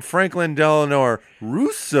guy named Franklin Delano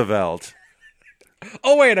Roosevelt.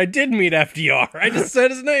 Oh, wait, I did meet FDR. I just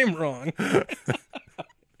said his name wrong.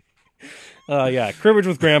 Yeah, cribbage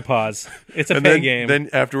with grandpas. It's a pay game. Then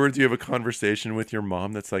afterwards you have a conversation with your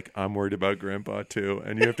mom that's like, I'm worried about grandpa too.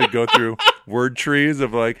 And you have to go through word trees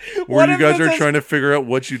of like, where you guys are trying to figure out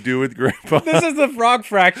what you do with grandpa. This is the frog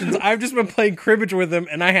fractions. I've just been playing cribbage with him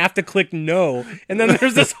and I have to click no. And then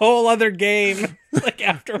there's this whole other game like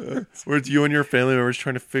afterwards. Where it's you and your family members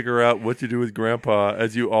trying to figure out what to do with grandpa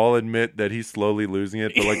as you all admit that he's slowly losing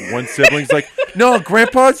it. But like one sibling's like, no,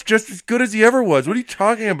 grandpa's just as good as he ever was. What are you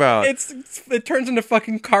talking about? It turns into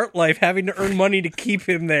fucking cart life, having to earn money to keep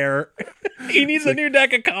him there. He needs a new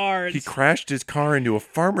deck of cards. He crashed his car into a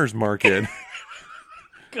farmer's market.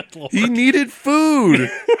 Good Lord. He needed food.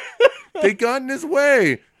 They got in his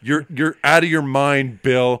way. You're out of your mind,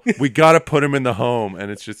 Bill. We got to put him in the home, and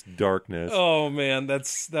it's just darkness. Oh man,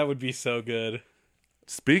 that would be so good.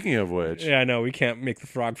 Speaking of which, yeah, I know we can't make the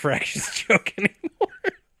frog fractions joke anymore.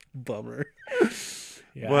 Bummer.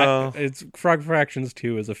 Yeah, well, it's Frog Fractions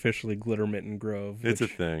 2 is officially Glittermitten Grove. It's a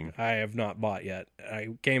thing. I have not bought yet. I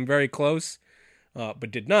came very close,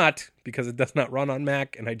 but did not because it does not run on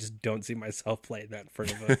Mac, and I just don't see myself playing that in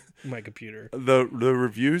front of my computer. The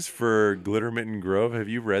reviews for Glittermitten Grove, have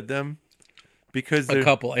you read them? Because a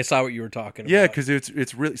couple. I saw what you were talking about. Yeah, because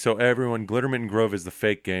it's really so everyone. Glittermitten Grove is the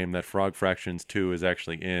fake game that Frog Fractions 2 is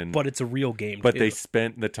actually in, but it's a real game. But they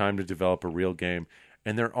spent the time to develop a real game.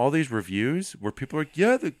 And there are all these reviews where people are like,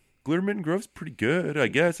 yeah, the Glittermitten Grove's pretty good, I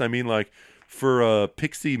guess. I mean, like, for a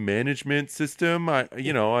Pixie management system, I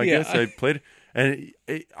guess I played it. And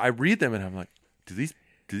I read them, and I'm like, do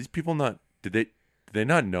these people not, do they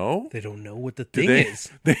not know? They don't know what the thing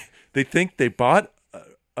is. They think they bought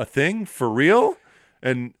a thing for real,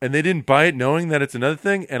 and they didn't buy it knowing that it's another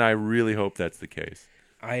thing, and I really hope that's the case.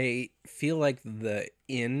 I feel like the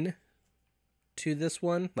in to this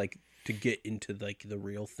one, like, to get into like the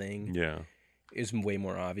real thing is way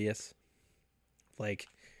more obvious. Like,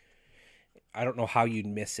 I don't know how you'd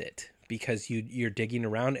miss it because you're digging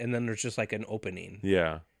around and then there's just like an opening.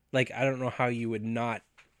 Yeah. Like, I don't know how you would not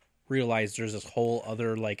realize there's this whole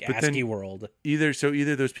other like ASCII world. Either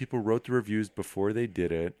those people wrote the reviews before they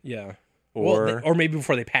did it. Yeah. Or maybe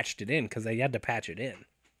before they patched it in because they had to patch it in.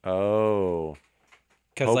 Oh.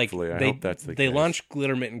 Because like I hope that's the they case. launched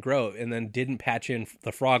Glittermitten Grove and then didn't patch in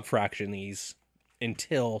the Frog Fractionies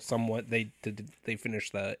until somewhat they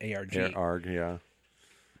finished the ARG. ARG, yeah.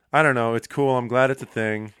 I don't know. It's cool. I'm glad it's a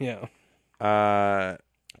thing. Yeah.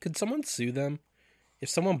 Could someone sue them? if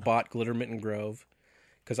someone bought Glittermitten Grove,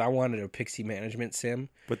 because I wanted a pixie management sim.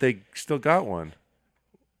 But they still got one.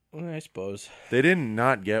 Well, I suppose. They didn't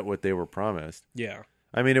not get what they were promised. Yeah.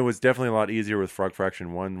 I mean, it was definitely a lot easier with Frog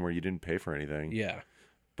Fraction 1 where you didn't pay for anything. Yeah.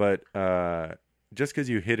 But just because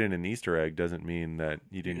you hid in an Easter egg doesn't mean that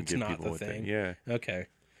you didn't give people what thing. Yeah. Okay.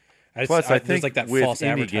 Plus, I think like that with false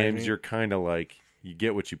indie advertising. games, you're kind of like, you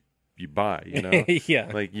get what you buy, you know? Yeah.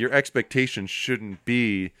 Like, your expectations shouldn't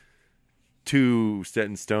be too set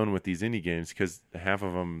in stone with these indie games because half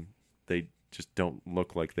of them, they just don't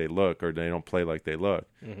look like they look or they don't play like they look.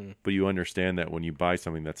 Mm-hmm. But you understand that when you buy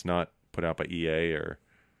something that's not put out by EA or,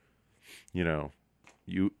 you know,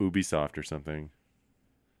 Ubisoft or something.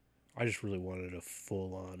 I just really wanted a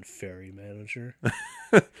full-on fairy manager.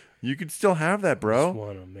 You could still have that, bro. I just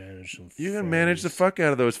want to manage some You fairies. can manage the fuck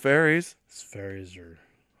out of those fairies. These fairies are...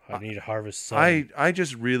 I need to harvest some. I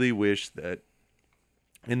just really wish that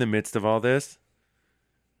in the midst of all this,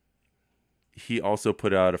 he also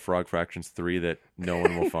put out a Frog Fractions 3 that no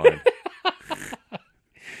one will find.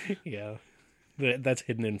 Yeah. That's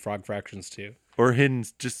hidden in Frog Fractions too. Or hidden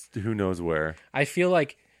just who knows where. I feel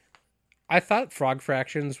like... I thought Frog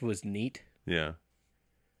Fractions was neat. Yeah.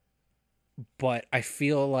 But I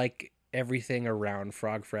feel like everything around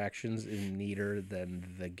Frog Fractions is neater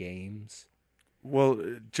than the games. Well,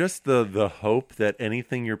 just the hope that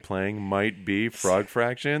anything you're playing might be Frog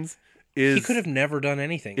Fractions is... He could have never done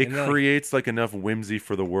anything. It creates like enough whimsy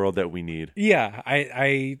for the world that we need. Yeah,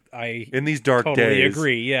 I in these dark totally days,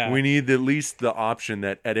 agree, yeah. We need at least the option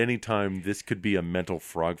that at any time this could be a mental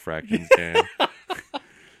Frog Fractions game.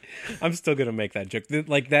 I'm still going to make that joke.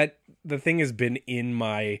 Like that, the thing has been in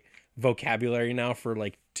my vocabulary now for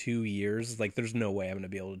like 2 years. Like there's no way I'm going to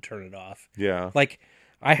be able to turn it off. Yeah. Like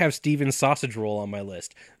I have Steven's sausage roll on my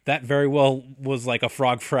list. That very well was like a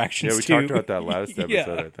Frog Fractions. Yeah, we talked about that last episode,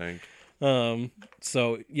 Yeah. I think.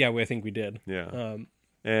 So yeah, I think we did. Yeah.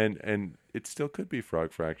 And it still could be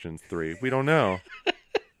Frog Fractions 3. We don't know.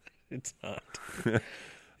 It's not.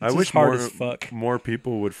 I wish hard as fuck. more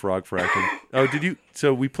people would Frog Fraction. Oh, did you?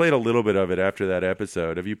 So we played a little bit of it after that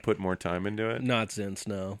episode. Have you put more time into it? Not since,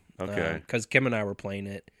 no. Okay. Because Kim and I were playing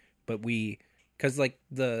it, but because like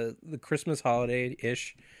the Christmas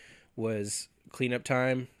holiday-ish was cleanup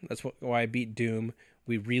time. That's why I beat Doom.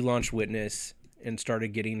 We relaunched Witness and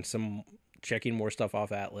started checking more stuff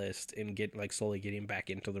off Atlas and slowly getting back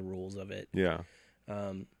into the rules of it. Yeah.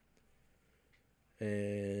 And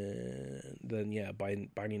then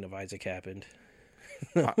Binding of Isaac happened.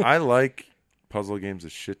 I like puzzle games a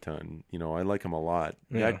shit ton. You know, I like them a lot.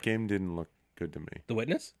 Yeah. That game didn't look good to me. The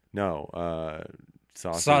Witness? No,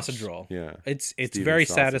 Sausage Roll. Yeah. It's Steven's very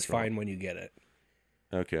Sausage satisfying Roll. when you get it.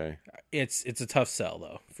 Okay. It's a tough sell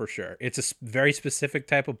though, for sure. It's a very specific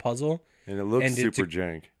type of puzzle. And it looks super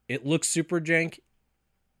jank. It looks super jank,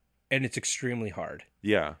 and it's extremely hard.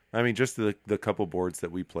 Yeah. I mean, just the couple boards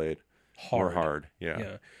that we played were hard.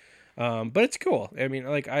 Yeah. But it's cool. I mean,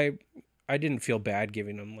 like I didn't feel bad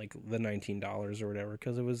giving them like the $19 or whatever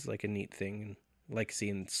because it was like a neat thing and like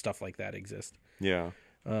seeing stuff like that exist. Yeah.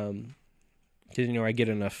 Because I get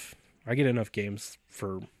enough games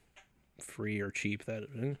for free or cheap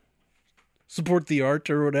that support the art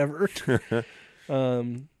or whatever.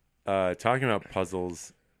 Talking about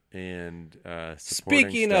puzzles and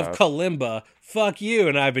speaking of stuff. Kalimba, fuck you,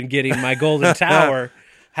 and I've been getting my golden tower.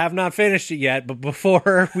 Have not finished it yet, but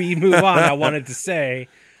before we move on, I wanted to say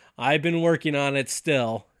I've been working on it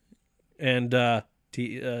still, and to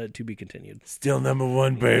be continued. Still number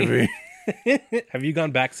one, baby. Have you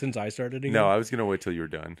gone back since I started again? No, I was gonna wait till you were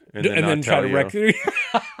done, and then try to wreck through.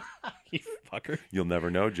 You fucker. You'll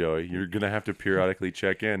never know, Joey. You're gonna have to periodically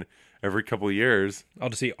check in every couple of years. I'll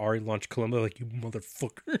just see Ari launch Kalimba like, you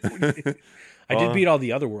motherfucker. I did beat all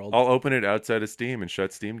the other worlds. I'll open it outside of Steam and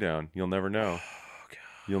shut Steam down. You'll never know. Oh, God.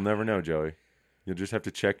 You'll never know, Joey. You'll just have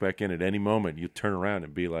to check back in at any moment. You turn around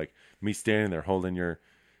and be like me standing there holding your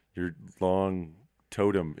long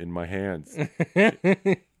totem in my hands.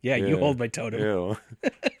 Yeah, you hold my totem.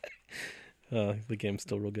 Yeah. The game's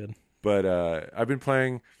still real good. But I've been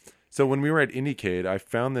playing. So when we were at Indiecade, I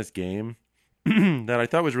found this game that I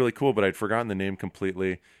thought was really cool, but I'd forgotten the name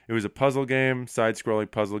completely. It was a puzzle game, side-scrolling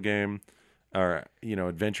puzzle game, or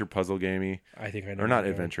adventure puzzle gamey. I think I know. Or not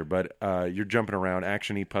adventure, but you're jumping around,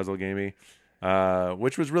 action-y puzzle gamey,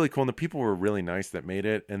 which was really cool. And the people were really nice that made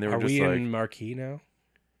it, and they were Are just we like, in Marquee now?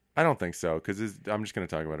 I don't think so, because I'm just going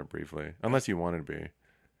to talk about it briefly, unless you wanted to be.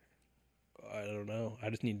 I don't know. I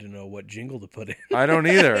just need to know what jingle to put in. I don't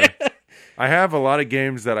either. I have a lot of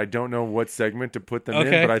games that I don't know what segment to put them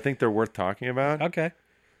in, but I think they're worth talking about. Okay.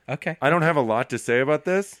 I don't have a lot to say about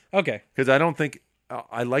this. Okay. Because I don't think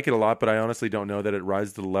I like it a lot, but I honestly don't know that it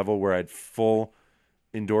rises to the level where I'd full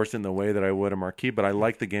endorse it in the way that I would a Marquee. But I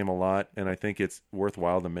like the game a lot, and I think it's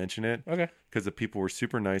worthwhile to mention it. Okay. Because the people were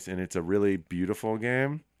super nice, and it's a really beautiful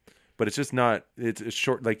game. But it's just not. It's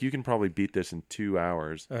short. Like, you can probably beat this in 2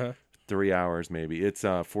 hours, 3 hours maybe. It's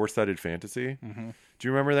Four-Sided Fantasy. Mm-hmm. Do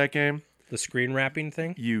you remember that game? The screen wrapping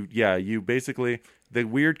thing? You basically, the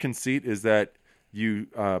weird conceit is that you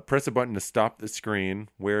press a button to stop the screen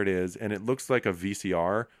where it is, and it looks like a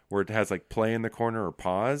VCR where it has like play in the corner or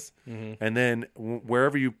pause. Mm-hmm. And then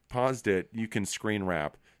wherever you paused it, you can screen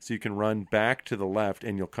wrap. So you can run back to the left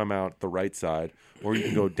and you'll come out the right side, or you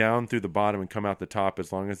can go down through the bottom and come out the top,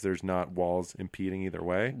 as long as there's not walls impeding either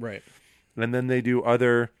way. Right. And then they do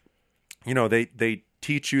other, they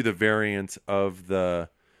teach you the variants of the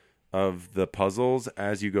puzzles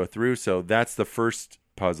as you go through. So that's the first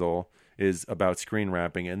puzzle is about screen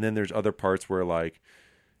wrapping, and then there's other parts where like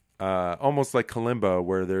almost like Kalimba,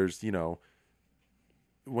 where there's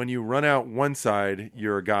when you run out one side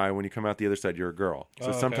you're a guy, when you come out the other side you're a girl.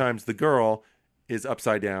 So sometimes the girl is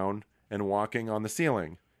upside down and walking on the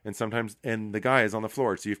ceiling, and the guy is on the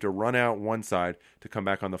floor, so you have to run out one side to come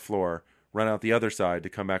back on the floor, run out the other side to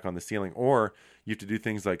come back on the ceiling, or you have to do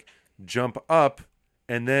things like jump up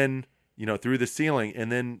and then through the ceiling,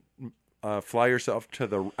 and then fly yourself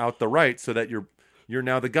out the right, so that you're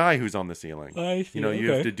now the guy who's on the ceiling. I see.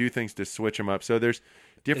 You have to do things to switch them up. So there's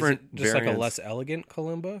different. Is it just variants. like a less elegant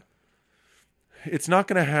Kalimba? It's not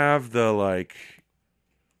going to have the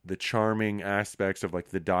charming aspects of like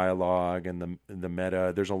the dialogue and the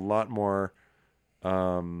meta. There's a lot more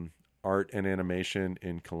art and animation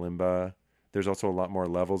in Kalimba. There's also a lot more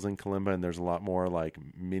levels in Kalimba, and there's a lot more like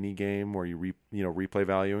mini game where you replay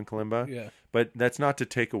value in Kalimba. Yeah. But that's not to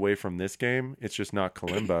take away from this game. It's just not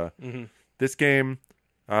Kalimba. Mm-hmm. This game,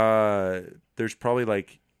 there's probably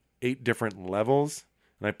like 8 different levels,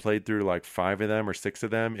 and I played through like 5 of them or 6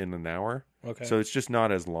 of them in an hour. Okay. So it's just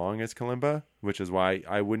not as long as Kalimba, which is why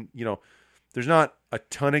I wouldn't. There's not a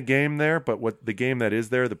ton of game there, but what the game that is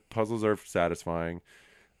there, the puzzles are satisfying.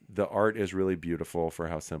 The art is really beautiful for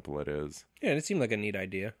how simple it is. Yeah, and it seemed like a neat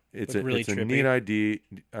idea. It's a neat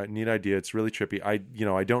idea. It's really trippy.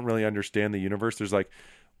 I don't really understand the universe. There's like,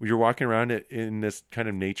 you're walking around in this kind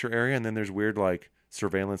of nature area, and then there's weird like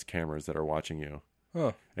surveillance cameras that are watching you.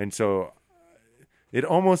 Huh. And so it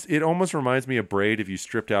almost reminds me of Braid if you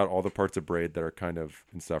stripped out all the parts of Braid that are kind of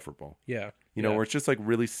insufferable. Yeah. Where it's just like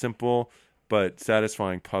really simple but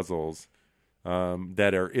satisfying puzzles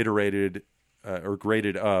that are iterated or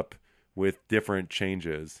graded up with different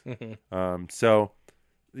changes. Mm-hmm. So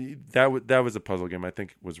that was a puzzle game I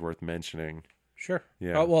think was worth mentioning. Sure.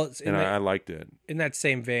 Yeah. I liked it. In that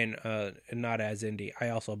same vein, and not as indie, I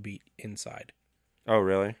also beat Inside. Oh,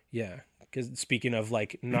 really? Yeah. Because speaking of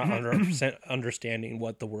like not 100% understanding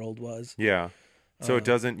what the world was. Yeah. So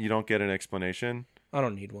you don't get an explanation? I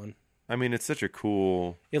don't need one. I mean, it's such a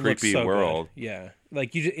cool, creepy looks so world. Good. Yeah.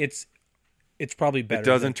 Like it's probably better. It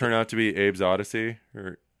doesn't turn out to be Abe's Odyssey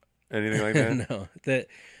or anything like that? No.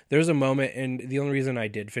 There's a moment, and the only reason I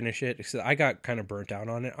did finish it is I got kind of burnt out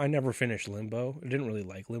on it. I never finished Limbo. I didn't really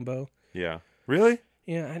like Limbo. Yeah. Really?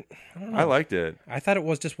 Yeah, I don't know. I liked it. I thought it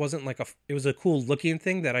wasn't like it was a cool looking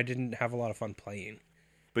thing that I didn't have a lot of fun playing.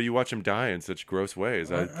 But you watch him die in such gross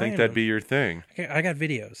ways. I think that'd be your thing. I got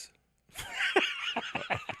videos.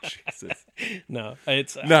 Oh, Jesus. No,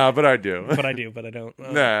 it's but I do. But I do, but I don't.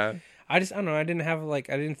 Nah. I don't know. I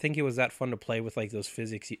didn't think it was that fun to play with like those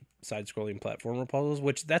physics side-scrolling platformer puzzles,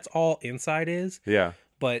 which that's all Inside is. Yeah.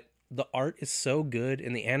 But the art is so good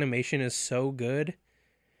and the animation is so good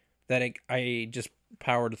that I just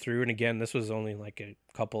powered through. And again, this was only like a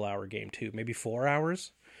couple hour game too, maybe 4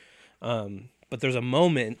 hours. But there's a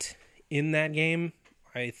moment in that game,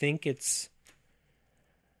 I think it's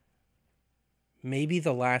maybe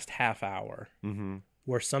the last half hour,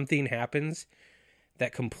 where something happens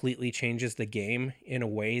that completely changes the game in a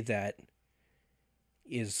way that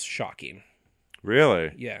is shocking.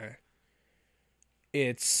 Really? Yeah.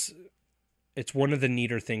 It's one of the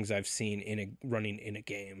neater things I've seen running in a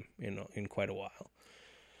game in quite a while.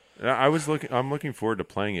 I'm looking forward to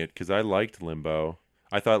playing it because I liked Limbo.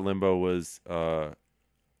 I thought Limbo was the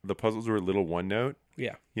puzzles were a little one note.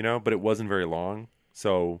 Yeah. But it wasn't very long.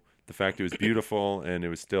 So the fact it was beautiful and it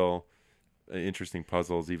was still interesting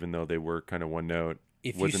puzzles, even though they were kind of one note,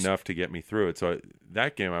 was enough to get me through it. So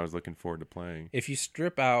that game I was looking forward to playing. If you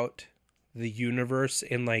strip out the universe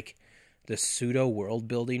and like the pseudo world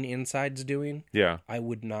building Inside's doing, yeah, I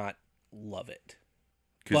would not love it.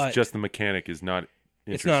 Because just the mechanic is not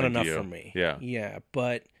interesting. It's not enough to you. for me. Yeah. Yeah,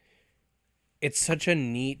 but it's such a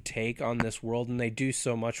neat take on this world, and they do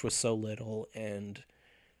so much with so little. And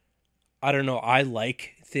I don't know, I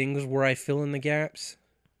like things where I fill in the gaps.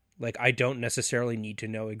 Like, I don't necessarily need to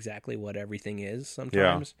know exactly what everything is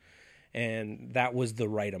sometimes. Yeah. And that was the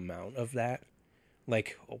right amount of that.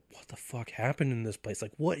 Like, oh, what the fuck happened in this place?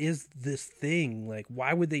 Like, what is this thing? Like,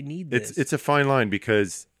 why would they need this? It's a fine line,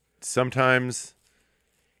 because sometimes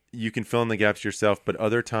you can fill in the gaps yourself, but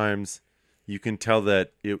other times you can tell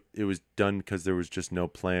that it was done because there was just no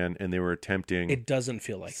plan, and they were attempting. It doesn't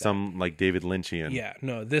feel like some that. Like David Lynchian. Yeah,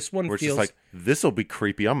 no, this one where it's feels just like, this will be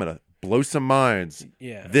creepy. I'm gonna blow some minds.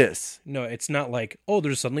 Yeah. This. No, it's not like, oh,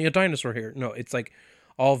 there's suddenly a dinosaur here. No, it's like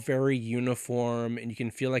all very uniform, and you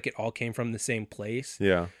can feel like it all came from the same place.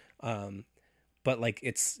 Yeah. But like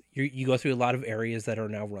you go through a lot of areas that are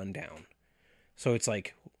now run down. So it's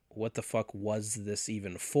like, what the fuck was this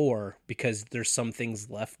even for? Because there's some things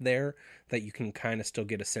left there that you can kind of still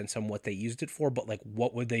get a sense on what they used it for, but like,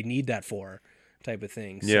 what would they need that for, type of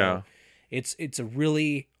thing. Yeah. So it's a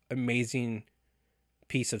really amazing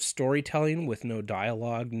piece of storytelling with no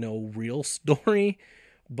dialogue, no real story,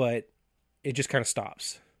 but it just kind of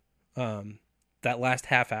stops. That last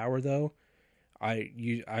half hour though,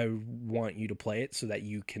 I want you to play it so that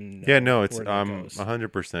you can know. Yeah, no, it's where that I'm goes.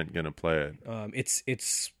 100% gonna play it.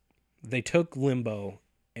 It's they took Limbo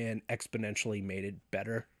and exponentially made it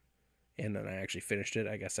better, and then I actually finished it.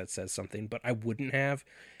 I guess that says something, but I wouldn't have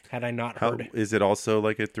had I not heard. Is it also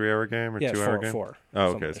like a 3-hour game or 2-hour game? Four.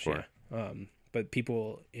 Oh, okay, it's 4. Yeah. But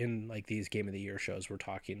people in like these Game of the Year shows were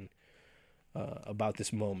talking about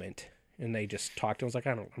this moment, and they just talked. I was like,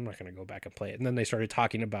 I'm not going to go back and play it. And then they started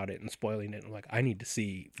talking about it and spoiling it. And I'm like, I need to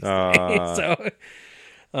see this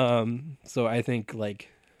thing. So I think like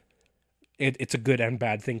it's a good and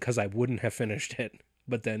bad thing, because I wouldn't have finished it,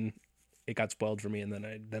 but then it got spoiled for me, and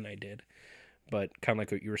then I did. But kind of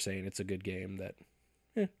like what you were saying, it's a good game that.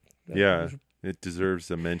 Yeah, it deserves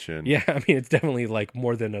a mention. Yeah, I mean, it's definitely like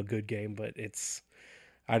more than a good game, but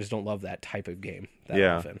I just don't love that type of game that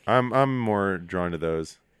often. I'm more drawn to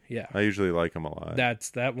those. Yeah, I usually like them a lot.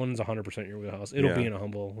 That one's 100% your wheelhouse. It'll be in a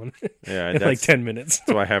humble one. Yeah, in like 10 minutes.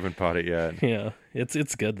 So I haven't bought it yet. Yeah,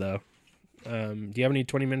 it's good though. Do you have any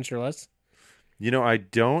 20 minutes or less? I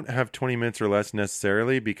don't have 20 minutes or less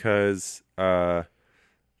necessarily, because I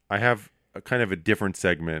have a kind of a different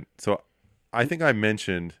segment. So I think I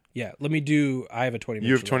mentioned. Yeah, I have a 20 minutes.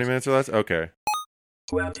 You have 20 minutes or less? Okay.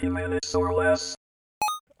 20 minutes or less.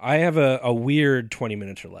 I have a weird 20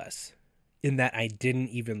 minutes or less, in that I didn't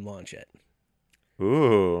even launch it.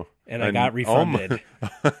 Ooh. And I got refunded.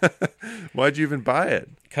 Why'd you even buy it?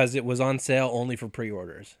 Because it was on sale only for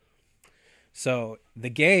pre-orders. So the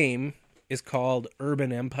game is called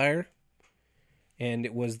Urban Empire, and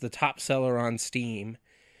it was the top seller on Steam.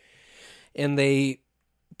 And they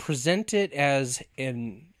present it as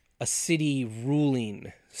a city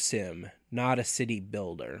ruling sim, not a city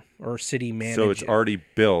builder or city manager. So it's already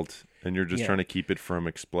built, and you're just trying to keep it from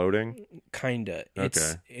exploding? Kinda.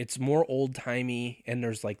 Okay. It's more old-timey, and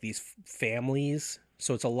there's like these families,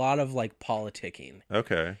 so it's a lot of like politicking.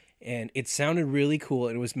 Okay. And it sounded really cool,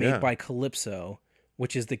 and it was made by Calypso,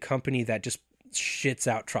 which is the company that just shits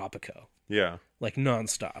out Tropico. Yeah. Like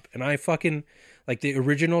nonstop. And I fucking like the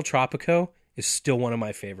original Tropico is still one of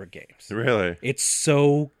my favorite games. Really? It's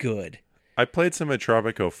so good. I played some at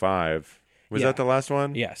Tropico 5. Was that the last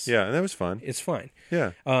one? Yes. Yeah, and that was fun. It's fine.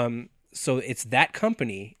 Yeah. So it's that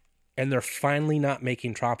company, and they're finally not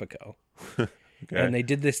making Tropico. Okay. And they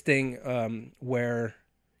did this thing where,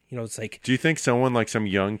 it's like... Do you think someone, like some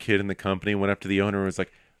young kid in the company, went up to the owner and was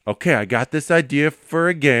like, okay, I got this idea for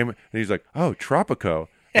a game. And he's like, oh, Tropico.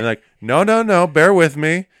 And like, no, bear with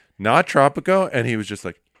me. Not Tropico. And he was just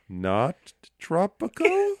like, not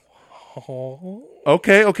Tropico?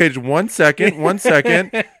 Okay, just 1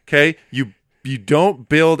 second. Okay, you don't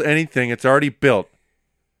build anything. It's already built.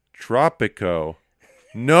 Tropico.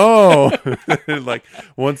 No. Like,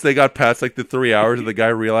 once they got past like the 3 hours of the guy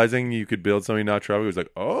realizing you could build something not Tropico, he was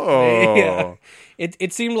like, oh. Yeah.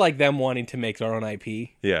 It seemed like them wanting to make their own IP.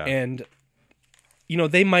 Yeah. And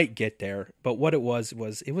they might get there, but what it was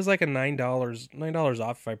like a $9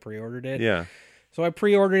 off if I pre-ordered it. Yeah. So I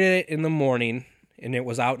pre-ordered it in the morning, and it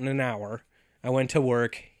was out in an hour. I went to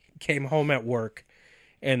work, came home at work,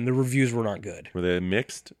 and the reviews were not good. Were they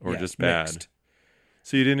mixed or just bad? Mixed.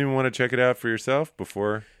 So you didn't even want to check it out for yourself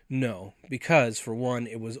before? No, because for one,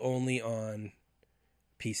 it was only on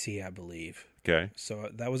PC, I believe. Okay. So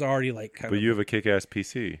that was already like But you have a kick-ass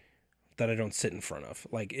PC. That I don't sit in front of.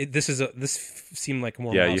 Like this seemed like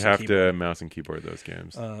more. Yeah, mouse you have and to mouse and keyboard those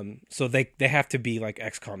games. So they have to be like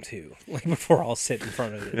XCOM 2, like before I'll sit in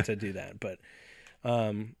front of it to do that. But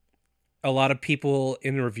a lot of people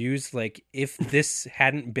in the reviews, like, if this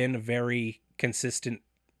hadn't been a very consistent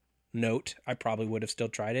note, I probably would have still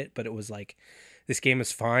tried it, but it was like, this game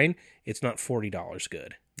is fine. It's not $40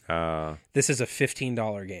 good. This is a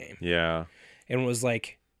 $15 game. Yeah. And it was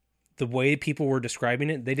like, the way people were describing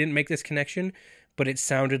it, they didn't make this connection, but it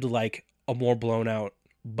sounded like a more blown out,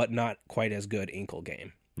 but not quite as good Inkle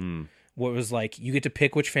game. What was like, you get to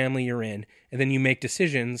pick which family you're in, and then you make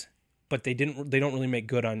decisions, but they don't really make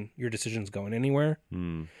good on your decisions going anywhere.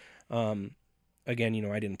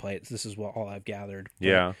 Again, I didn't play it. So this is all I've gathered. But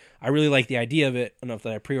Yeah. I really like the idea of it enough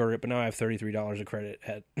that I pre-ordered it, but now I have $33 of credit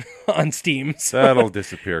on Steam. So That'll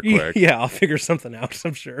disappear quick. yeah, I'll figure something out,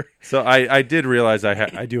 I'm sure. So I did realize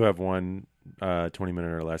I do have one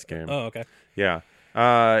 20-minute or less game. Oh, okay. Yeah.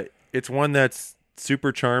 It's one that's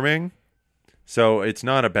super charming. So it's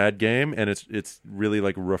not a bad game, and it's really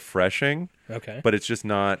like refreshing. Okay. But it's just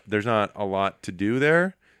not. There's not a lot to do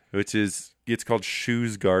there. It's called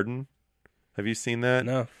Shoes Garden. Have you seen that?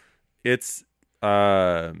 No. It's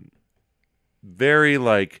very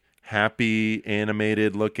like happy,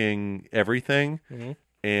 animated looking everything,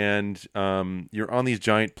 and you're on these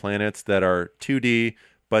giant planets that are 2D,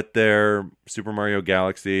 but they're Super Mario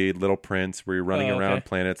Galaxy, Little Prince, where you're running around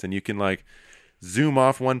planets, and you can like zoom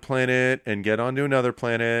off one planet and get onto another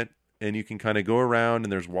planet, and you can kind of go around,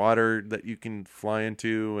 and there's water that you can fly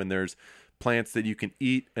into, and there's plants that you can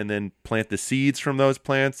eat, and then plant the seeds from those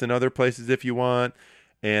plants in other places if you want.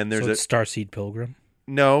 And there's it's Starseed Pilgrim?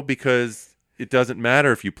 No, because it doesn't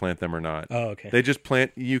matter if you plant them or not. Oh, okay. They just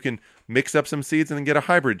plant. You can mix up some seeds and then get a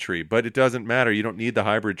hybrid tree, but it doesn't matter. You don't need the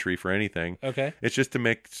hybrid tree for anything. Okay. It's just to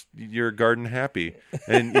make your garden happy.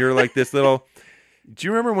 And you're like this little. Do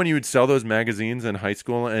you remember when you would sell those magazines in high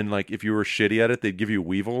school, and like if you were shitty at it, they'd give you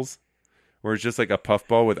Weevils, where it's just like a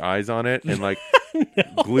puffball with eyes on it and like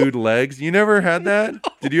glued legs? You never had that?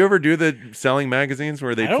 Did you ever do the selling magazines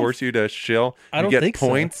where they force you to shill? I don't get think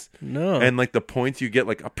points. So. No. And like the points, you get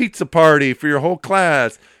like a pizza party for your whole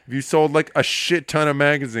class if you sold like a shit ton of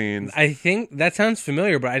magazines. I think that sounds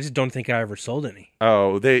familiar, but I just don't think I ever sold any.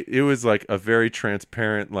 Oh, it was like a very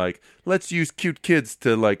transparent, like, let's use cute kids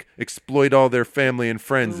to like exploit all their family and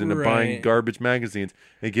friends into buying garbage magazines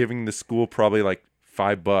and giving the school probably like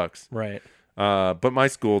 $5. Right. But my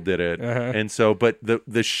school did it. And so, but the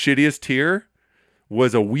shittiest tier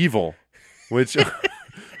was a Weevil, which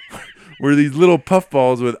were these little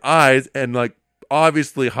puffballs with eyes and like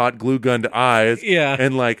obviously hot glue gunned eyes. Yeah.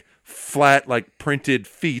 And like flat, like printed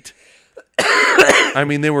feet. I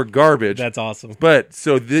mean, they were garbage. That's awesome. But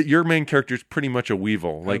so your main character is pretty much a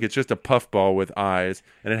Weevil. Like it's just a puffball with eyes,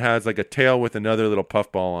 and it has like a tail with another little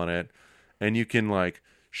puffball on it. And you can like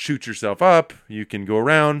shoot yourself up. You can go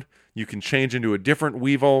around. You can change into a different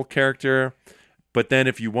Weevil character. But then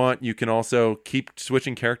if you want, you can also keep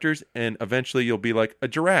switching characters, and eventually you'll be like a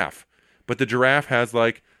giraffe. But the giraffe has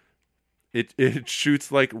like, it shoots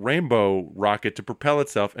like rainbow rocket to propel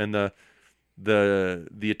itself, and the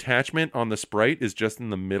attachment on the sprite is just in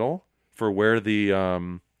the middle for where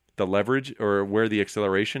the leverage or where the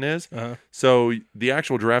acceleration is. So the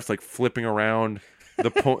actual giraffe's like flipping around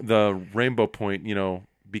the rainbow point,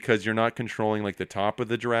 because you're not controlling like the top of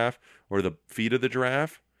the giraffe or the feet of the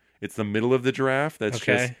giraffe. It's the middle of the giraffe. That's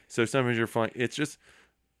just, so sometimes you're flying.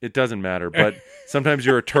 It doesn't matter. But sometimes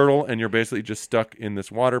you're a turtle and you're basically just stuck in this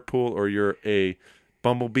water pool, or you're a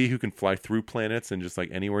bumblebee who can fly through planets and just like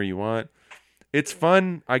anywhere you want. It's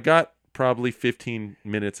fun. I got probably 15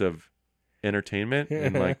 minutes of entertainment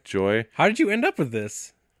and like joy. How did you end up with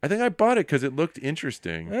this? I think I bought it because it looked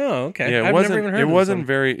interesting. Oh, okay. Yeah, I've never even heard of this wasn't one.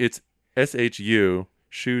 very. It's SHU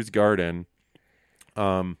Shoes Garden.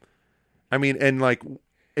 I mean, and like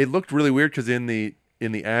it looked really weird because in the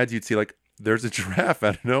ads you'd see like there's a giraffe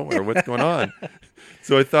out of nowhere. What's going on?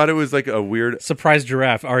 So I thought it was like a weird surprise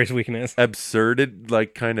giraffe. Ari's weakness. Absurded,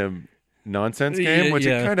 like kind of nonsense game, which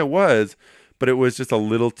yeah. it kind of was, but it was just a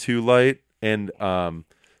little too light. And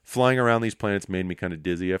flying around these planets made me kind of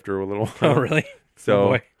dizzy after a little while. Oh, really? So Oh,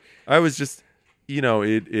 boy. I was just,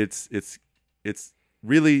 it's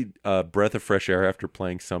really a breath of fresh air after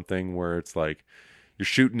playing something where it's like you're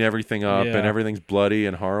shooting everything up and everything's bloody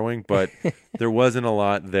and harrowing, but there wasn't a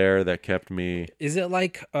lot there that kept me. Is it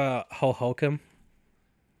like Hohokum?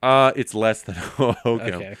 It's less than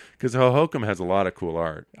Hohokum, because Hohokum has a lot of cool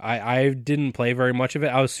art. I didn't play very much of it.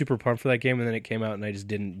 I was super pumped for that game, and then it came out, and I just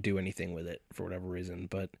didn't do anything with it for whatever reason.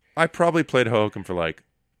 But I probably played Hohokum for like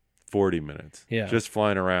 40 minutes, just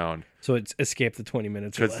flying around. So it's escaped the 20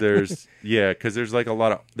 minutes. Because there's like a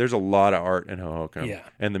lot of art in Hohokum,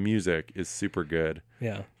 and the music is super good.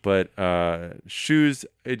 Yeah, but Shoes,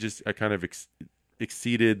 I kind of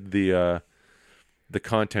exceeded the the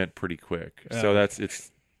content pretty quick. So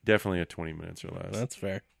it's definitely a 20 minutes or less. That's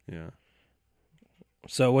fair. Yeah.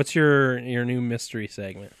 So what's your new mystery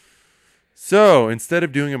segment? So instead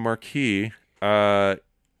of doing a marquee, as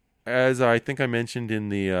I think I mentioned in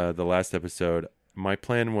the last episode, my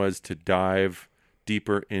plan was to dive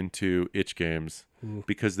deeper into itch games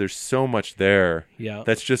because there's so much there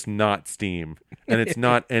that's just not Steam and it's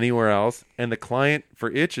not anywhere else. And the client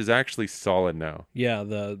for itch is actually solid now. Yeah,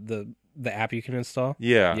 the app you can install.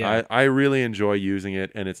 Yeah. I really enjoy using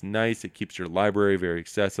it, and it's nice. It keeps your library very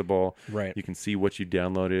accessible. Right. You can see what you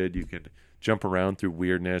downloaded. You can jump around through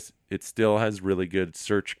weirdness. It still has really good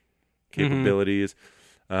search capabilities.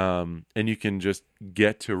 And you can just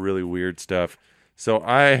get to really weird stuff. So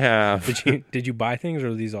I have... Did you buy things, or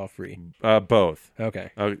are these all free? Both.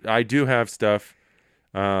 Okay. I do have stuff.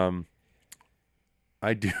 I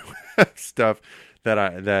do have stuff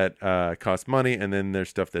that costs money, and then there's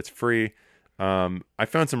stuff that's free. I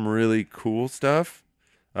found some really cool stuff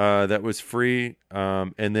that was free,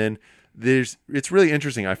 and then it's really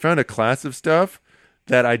interesting. I found a class of stuff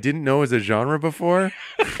that I didn't know was a genre before,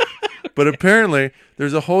 but apparently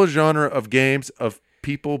there's a whole genre of games of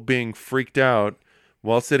people being freaked out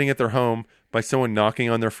while sitting at their home by someone knocking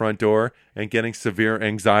on their front door and getting severe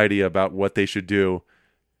anxiety about what they should do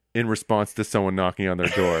in response to someone knocking on their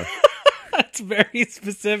door. That's very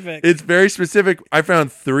specific. It's very specific. I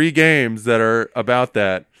found 3 games that are about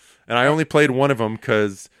that, and I only played one of them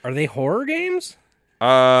because... Are they horror games?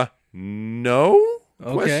 No?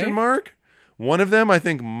 Okay. Question mark? One of them, I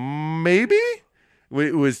think, maybe?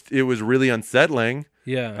 It was really unsettling.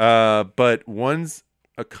 Yeah. But one's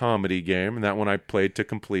a comedy game, and that one I played to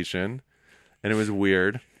completion, and it was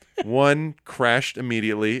weird. One crashed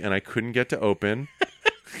immediately, and I couldn't get to open.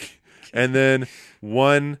 And then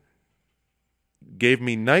one gave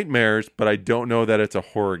me nightmares, but I don't know that it's a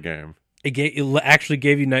horror game. It actually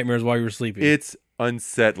gave you nightmares while you were sleeping. It's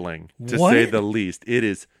unsettling, to What? say the least. It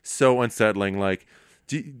is so unsettling. Like,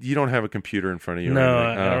 you don't have a computer in front of you. No, or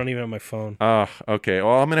anything. I don't even have my phone. Okay.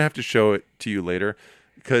 Well, I'm going to have to show it to you later,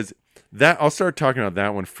 because I'll start talking about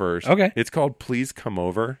that one first. Okay. It's called Please Come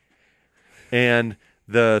Over. And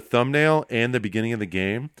the thumbnail and the beginning of the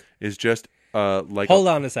game is just like... Hold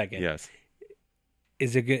on a second. Yes.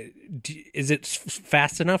 Is it good? Is it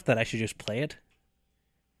fast enough that I should just play it?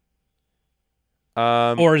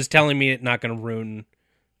 Or is telling me it not going to ruin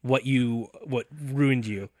what ruined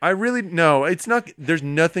you? I really... No, it's not... There's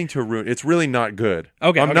nothing to ruin. It's really not good.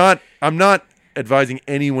 Okay. I'm not advising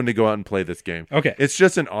anyone to go out and play this game. Okay. It's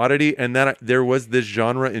just an oddity, and that there was this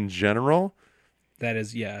genre in general That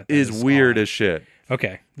is weird odd. as shit.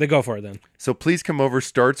 Okay, then go for it then. So Please Come Over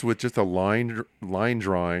starts with just a line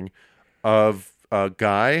drawing of a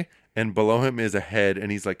guy, and below him is a head, and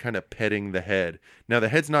he's like kind of petting the head. Now the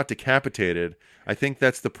head's not decapitated. I think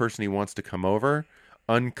that's the person he wants to come over.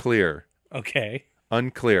 Unclear. Okay.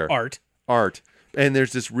 Unclear. Art. And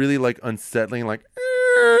there's this really like unsettling, like,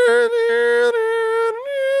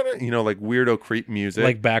 like weirdo creep music.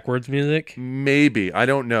 Like backwards music? Maybe. I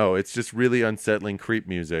don't know. It's just really unsettling creep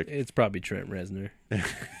music. It's probably Trent Reznor.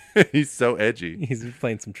 He's so edgy. He's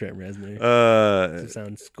playing some Trent Reznor. Some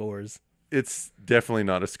sound scores. It's definitely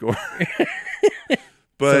not a score.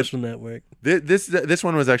 But Social Network. This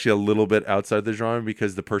one was actually a little bit outside the genre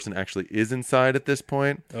because the person actually is inside at this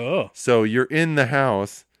point. Oh. So you're in the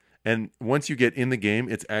house, and once you get in the game,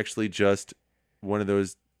 it's actually just one of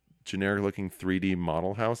those generic looking 3D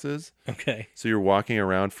model houses. Okay. So you're walking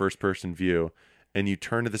around first person view, and you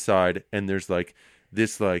turn to the side, and there's like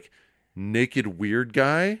this like naked weird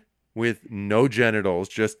guy with no genitals,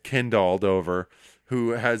 just Ken dolled over,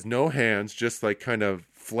 who has no hands, just like kind of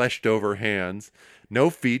fleshed over hands, no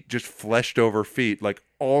feet, just fleshed over feet, like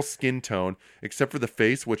all skin tone except for the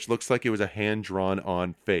face, which looks like it was a hand drawn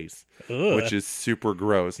on face. Ugh. Which is super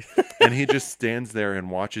gross. And he just stands there and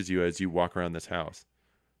watches you as you walk around this house.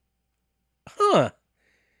 Huh.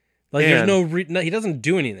 Like And- there's no, he doesn't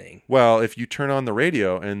do anything. Well, if you turn on the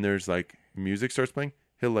radio and there's like music starts playing,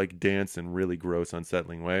 he'll like dance in really gross,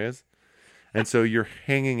 unsettling ways. And so you're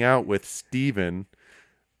hanging out with Steven.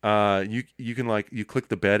 You can like, you click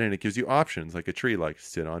the bed and it gives you options like a tree, like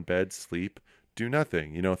sit on bed, sleep, do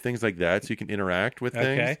nothing, things like that. So you can interact with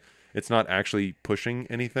things. Okay. It's not actually pushing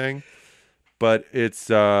anything, but it's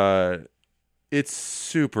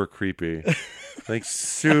super creepy. Like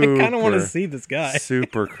super. I kind of want to see this guy.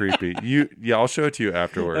 Super creepy. Yeah, I'll show it to you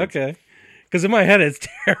afterwards. Okay. Because in my head, it's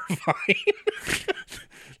terrifying.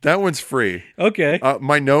 That one's free. Okay.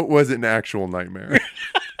 My note was an actual nightmare.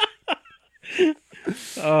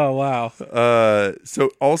 Oh, wow.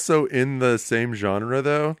 So also in the same genre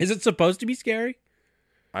though, Is it supposed to be scary?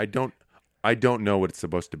 I don't I don't know what it's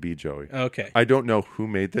supposed to be, Joey. Okay. I don't know who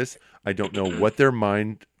made this. I don't know what their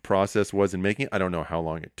mind process was in making it. I don't know how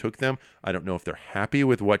long it took them. I don't know if they're happy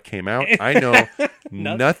with what came out. I know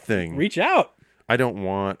nothing. Reach out. I don't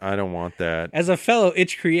want that. As a fellow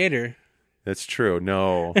itch creator. That's true.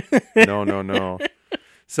 No. No.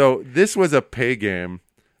 So this was a pay game.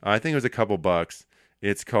 I think it was a couple bucks.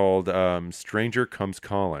 It's called Stranger Comes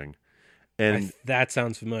Calling. And that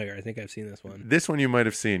sounds familiar. I think I've seen this one. This one you might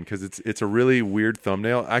have seen because it's a really weird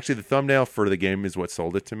thumbnail. Actually, the thumbnail for the game is what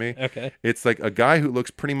sold it to me. Okay. It's like a guy who looks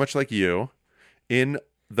pretty much like you in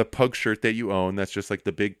the pug shirt that you own. That's just like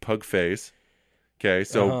the big pug face. Okay,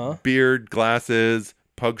 so beard, glasses,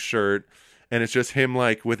 pug shirt. And it's just him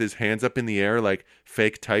like with his hands up in the air, like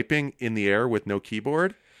fake typing in the air with no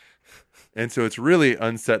keyboard. And so it's really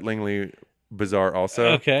unsettlingly bizarre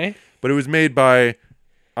also. Okay. But it was made by...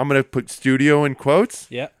 I'm going to put studio in quotes.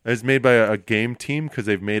 Yeah. It's made by a game team because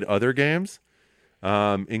they've made other games,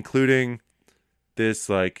 including this,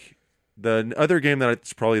 like, the other game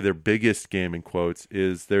that's probably their biggest game in quotes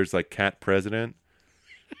is there's, like, Cat President.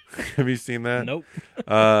 Have you seen that? Nope.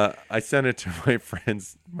 I sent it to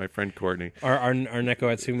my friend Courtney. Our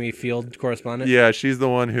Neko Atsumi field correspondent? Yeah, she's the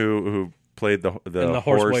one who played the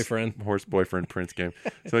horse boyfriend Prince game.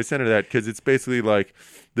 So I sent her that because it's basically like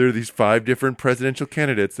there are these 5 different presidential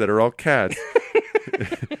candidates that are all cats.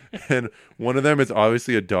 And one of them is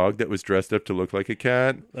obviously a dog that was dressed up to look like a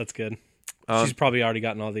cat. That's good. She's probably already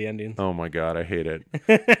gotten all the endings. Oh my God, I hate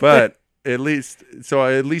it. But at least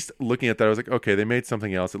looking at that, I was like, okay, they made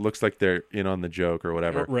something else. It looks like they're in on the joke or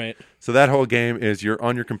whatever. Right. So that whole game is you're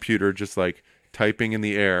on your computer just like typing in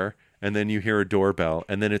the air, and then you hear a doorbell,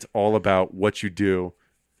 and then it's all about what you do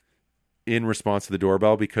in response to the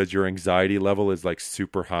doorbell because your anxiety level is like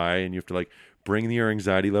super high, and you have to like bring your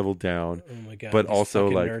anxiety level down. Oh my God! But also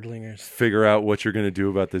like nerdlingers. Figure out what you're gonna do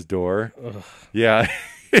about this door. Ugh. Yeah,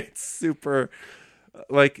 it's super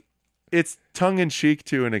like it's tongue in cheek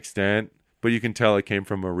to an extent, but you can tell it came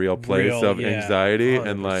from a real place of anxiety 100%.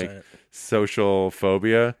 And like social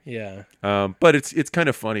phobia. Yeah. But it's kind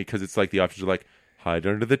of funny because it's like the options are like hide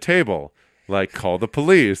under the table, like call the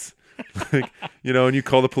police, like and you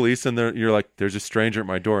call the police and you're like, there's a stranger at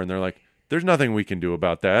my door, and they're like, there's nothing we can do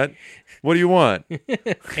about that. What do you want?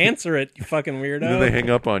 Answer it, you fucking weirdo. And then they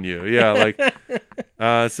hang up on you. Yeah, like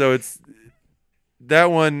so it's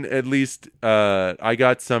that one at least I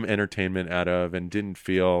got some entertainment out of and didn't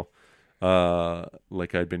feel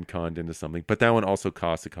like I'd been conned into something. But that one also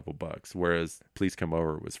cost a couple bucks, whereas Please Come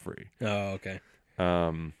Over was free. Oh, okay.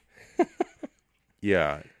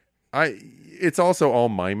 Yeah, it's also all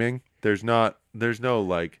miming. There's no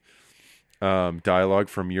like dialogue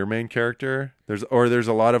from your main character. There's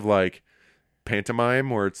a lot of like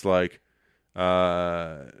pantomime where it's like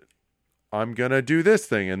I'm gonna do this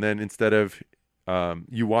thing, and then instead of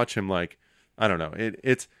you watch him like I don't know.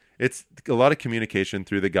 It's a lot of communication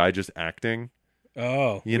through the guy just acting.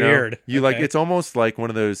 Oh, weird. Okay. Like it's almost like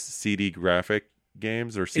one of those CD graphic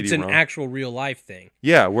games or CD. It's an actual real life thing.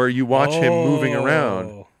 Yeah, where you watch him moving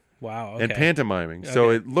around. Wow. Okay. And pantomiming. Okay. So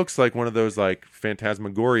it looks like one of those like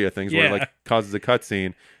phantasmagoria things where it like causes a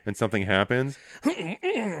cutscene and something happens.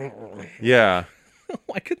 Yeah.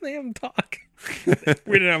 Why couldn't they have him talk?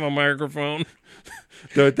 We didn't have a microphone.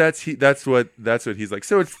 So that's what he's like.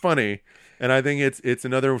 So it's funny, and I think it's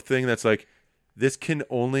another thing that's like this can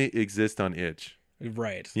only exist on itch.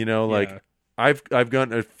 Right. Like I've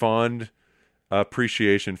gotten a fond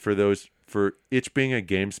appreciation for itch being a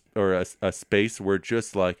game or a space where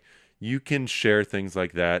just like you can share things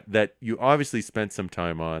like that you obviously spent some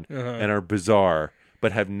time on and are bizarre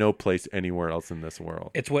but have no place anywhere else in this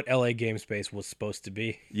world. It's what LA Game Space was supposed to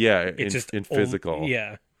be. Yeah, it's just in physical.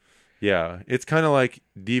 Yeah, it's kind of like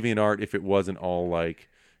DeviantArt if it wasn't all like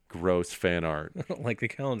gross fan art. Like the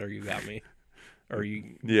calendar you got me, or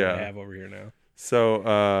you have over here now. So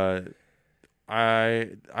I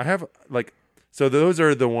have like. So those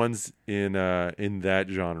are the ones in that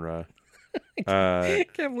genre. I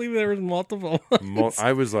can't believe there was multiple ones.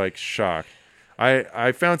 I was like shocked.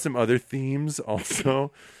 I found some other themes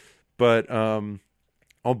also, but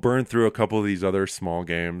I'll burn through a couple of these other small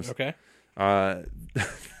games. Okay.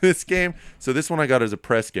 This game. So this one I got as a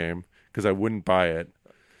press game because I wouldn't buy it.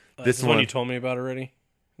 This one you told me about already?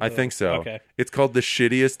 I think so. Okay. It's called the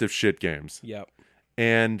shittiest of shit games. Yep.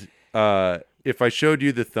 And if I showed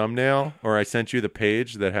you the thumbnail or I sent you the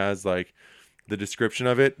page that has like the description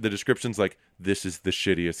of it, the description's like, this is the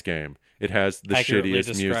shittiest game. It has the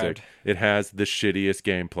shittiest music. It has the shittiest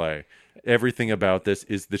gameplay. Everything about this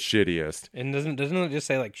is the shittiest. And doesn't it just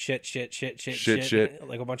say like shit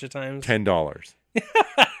like a bunch of times? $10.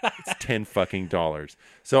 It's $10 fucking dollars.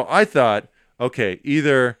 So I thought, okay,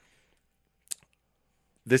 either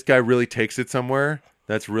this guy really takes it somewhere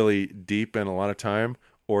that's really deep and a lot of time,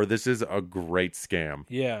 or this is a great scam.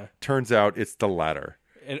 Yeah. Turns out it's the latter.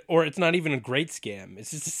 Or it's not even a great scam.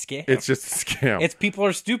 It's just a scam. It's just a scam. It's people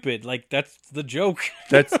are stupid. Like, that's the joke.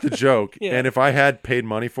 That's the joke. Yeah. And if I had paid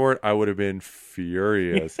money for it, I would have been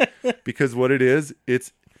furious. Because what it is,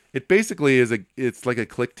 it basically is it's like a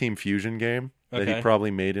Click Team Fusion game that he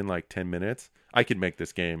probably made in like 10 minutes. I could make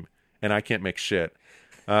this game, and I can't make shit.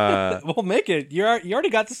 Well, make it. You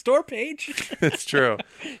already got the store page. It's true.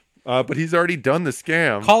 But he's already done the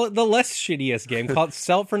scam. Call it the less shittiest game.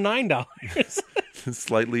 Sell it for $9.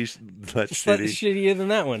 Slightly less Slightly shittier than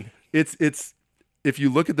that one. It's if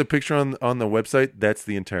you look at the picture on the website, that's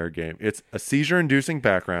the entire game. It's a seizure-inducing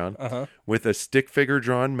background with a stick figure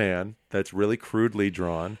drawn man that's really crudely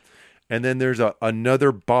drawn, and then there's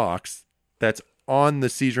another box that's on the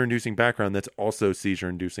seizure-inducing background that's also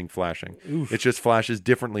seizure-inducing flashing. Oof. It just flashes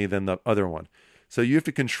differently than the other one. So you have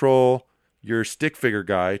to control your stick figure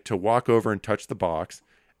guy to walk over and touch the box,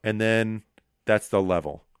 and then that's the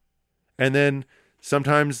level. And then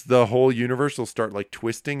sometimes the whole universe will start like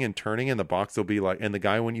twisting and turning, and the box will be like, and the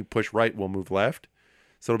guy, when you push right, will move left.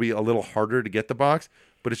 So it'll be a little harder to get the box,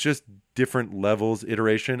 but it's just different levels,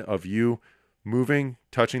 iteration of you moving,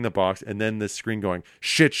 touching the box, and then the screen going,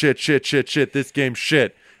 shit, this game's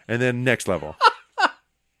shit. And then next level.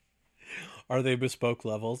 Are they bespoke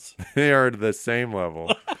levels? They are the same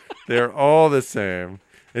level. They're all the same.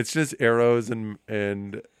 It's just arrows and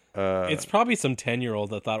it's probably some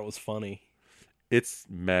 10-year-old that thought it was funny. It's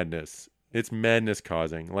madness. It's madness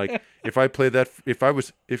causing. Like if I played that,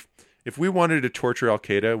 if we wanted to torture Al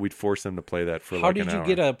Qaeda, we'd force them to play that for like an hour. How did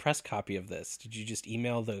you get a press copy of this? Did you just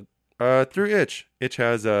email the? Through Itch. Itch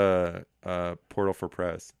has a portal for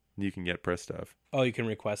press. You can get press stuff. Oh, you can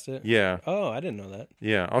request it? Yeah. Oh, I didn't know that.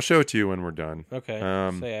 Yeah, I'll show it to you when we're done. Okay.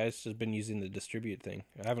 I've just been using the distribute thing.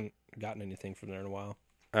 I haven't gotten anything from there in a while.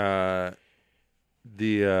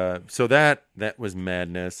 So that was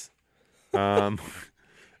madness. And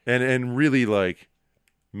really like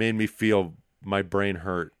made me feel my brain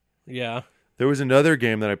hurt. Yeah. There was another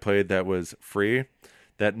game that I played that was free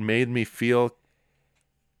that made me feel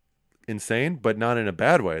insane, but not in a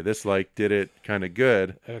bad way. This like did it kind of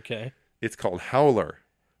good. Okay. It's called Howler.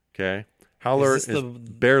 Okay. Howler is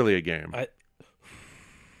barely a game.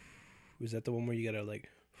 Was that the one where you gotta like,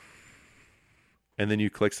 and then you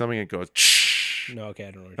click something and it goes no, okay,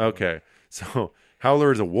 I don't know. Okay. So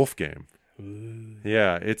Howler is a wolf game. Ooh.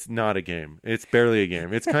 Yeah, it's not a game. It's barely a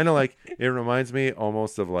game. It's kind of like, it reminds me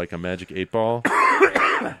almost of like a Magic 8 Ball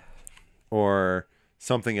or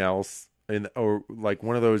something else, or like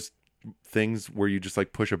one of those things where you just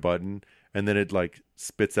like push a button and then it like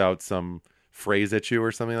spits out some phrase at you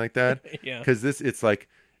or something like that. Yeah. Because it's like,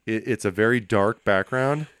 it's a very dark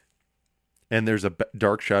background and there's a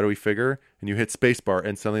dark shadowy figure, and you hit spacebar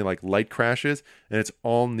and suddenly like light crashes and it's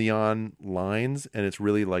all neon lines and it's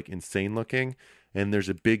really like insane looking, and there's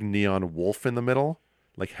a big neon wolf in the middle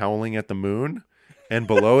like howling at the moon, and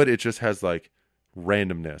below it just has like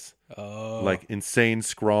randomness, like insane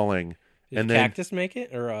scrawling. Did Cactus make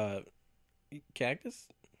it, or Cactus?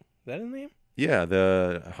 Is that his name? Yeah,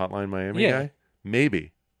 the Hotline Miami guy.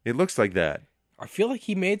 Maybe it looks like that. I feel like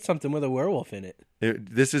he made something with a werewolf in it.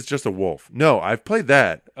 This is just a wolf. No, I've played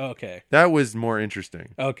that. Okay. That was more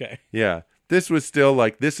interesting. Okay. Yeah. This was still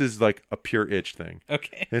like, this is like a pure itch thing.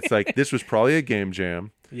 Okay. It's like, this was probably a game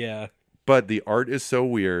jam. Yeah. But the art is so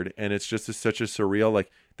weird, and it's just such a surreal,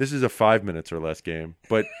 like, this is a 5 minutes or less game,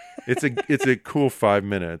 but it's a cool 5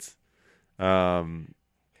 minutes.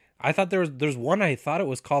 I thought there's one, I thought it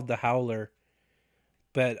was called The Howler,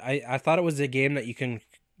 but I thought it was a game that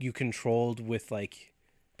you controlled with like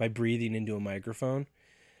by breathing into a microphone,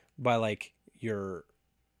 by like you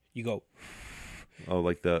go. Oh,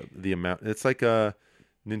 like the amount. It's like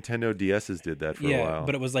Nintendo DS's did that for a while.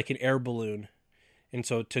 But it was like an air balloon, and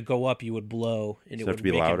so to go up you would blow, and so it would to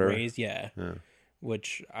be make louder. it raise. Yeah.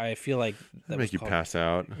 Which I feel like that make you pass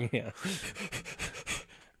out. Yeah.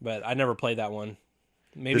 But I never played that one.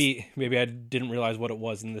 Maybe I didn't realize what it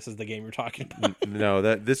was, and this is the game you're talking about. No,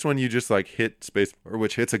 this one you just like hit space,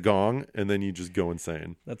 which hits a gong, and then you just go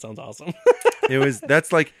insane. That sounds awesome.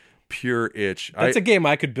 That's like pure itch. That's a game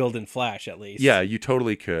I could build in Flash at least. Yeah, you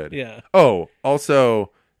totally could. Yeah. Oh,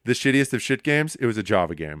 also the shittiest of shit games. It was a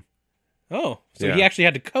Java game. Oh, so he actually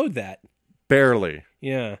had to code that. Barely.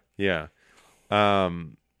 Yeah. Yeah. I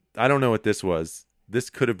don't know what this was. This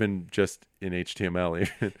could have been just in HTML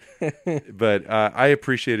even. But I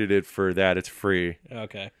appreciated it for that. It's free.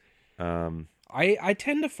 Okay. I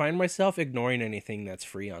tend to find myself ignoring anything that's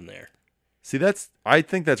free on there. See, I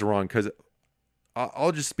think that's wrong because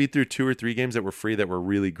I'll just speed through 2 or 3 games that were free that were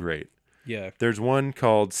really great. Yeah. There's one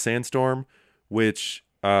called Sandstorm, which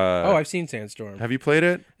I've seen Sandstorm. have you played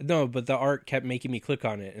it? No, but the art kept making me click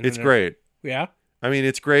on it. And It's great. Yeah? I mean,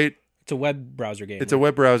 it's great. It's a web browser game. It's a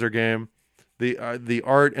web browser game. The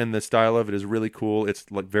art and the style of it is really cool.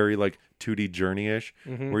 It's like very like 2D journey-ish,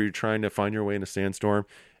 where you're trying to find your way in a sandstorm,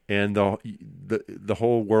 and the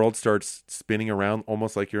whole world starts spinning around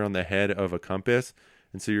almost like you're on the head of a compass,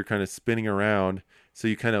 and so you're kind of spinning around. So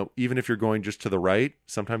you kind of, even if you're going just to the right,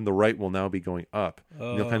 sometimes the right will now be going up.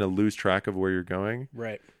 Oh. You'll kind of lose track of where you're going.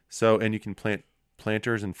 Right. So, and you can plant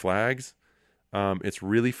planters and flags. It's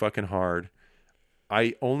really fucking hard.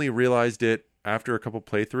 I only realized it after a couple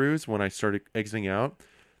playthroughs when I started exiting out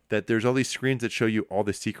that there's all these screens that show you all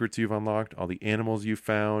the secrets you've unlocked, all the animals you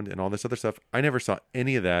found, and all this other stuff. I never saw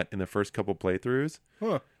any of that in the first couple playthroughs.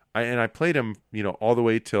 Huh. I played them, all the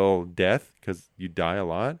way till death because you die a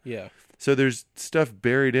lot. Yeah. So there's stuff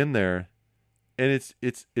buried in there, and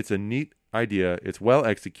it's a neat idea. It's well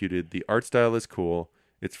executed. The art style is cool.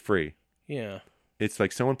 It's free. Yeah. It's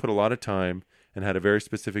like someone put a lot of time and had a very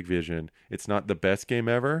specific vision. It's not the best game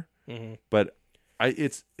ever, but I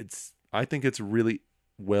think it's a really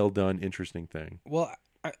well done, interesting thing. Well,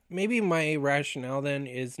 maybe my rationale then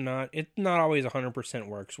is not always 100%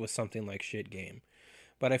 works with something like shit game.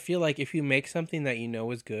 But I feel like if you make something that you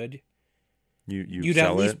know is good, you'd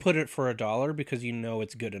at least put it for $1 because you know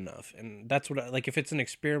it's good enough. And that's what like if it's an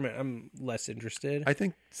experiment, I'm less interested. I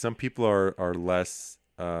think some people are less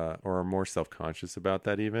or are more self-conscious about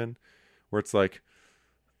that even, where it's like,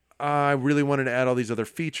 I really wanted to add all these other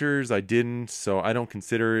features. I didn't, so I don't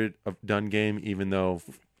consider it a done game, even though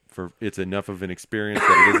for it's enough of an experience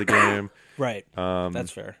that it is a game. Right.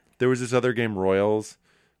 That's fair. There was this other game, Royals,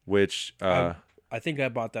 which I think I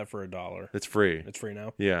bought that for $1. it's free. It's free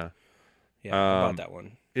now. Yeah. Yeah, I bought that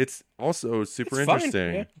one. It's also super It's fine,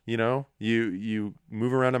 interesting. yeah. You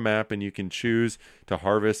move around a map and you can choose to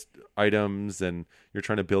harvest items, and you're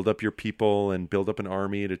trying to build up your people and build up an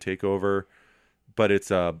army to take over. But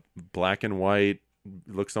it's black and white.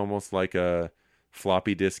 Looks almost like a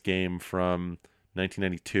floppy disk game from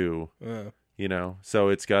 1992. So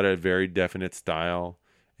it's got a very definite style,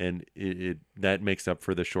 and it that makes up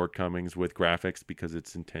for the shortcomings with graphics because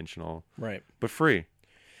it's intentional, Right. but free.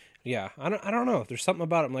 Yeah, I don't know. There's something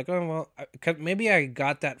about it. I'm like, oh well, maybe I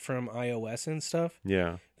got that from iOS and stuff.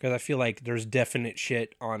 Yeah. Because I feel like there's definite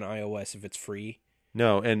shit on iOS if it's free.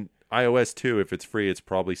 No, and iOS too. If it's free, it's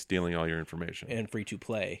probably stealing all your information And free to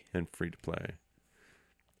play.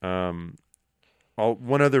 One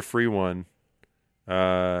other free one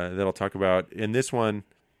that I'll talk about. In this one,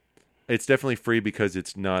 it's definitely free because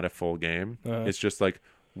it's not a full game. It's just like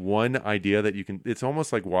one idea that you can. It's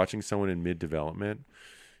almost like watching someone in mid-development.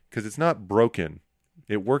 Because it's not broken.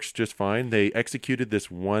 It works just fine. They executed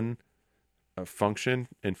this one function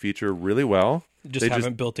and feature really well. They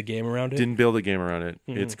haven't built a game around it? Didn't build a game around it.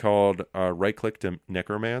 It's called right-click to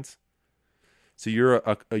necromance. So you're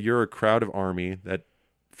a crowd of army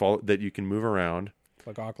that you can move around.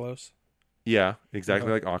 Like Oculus? Yeah,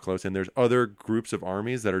 exactly like Oculus. And there's other groups of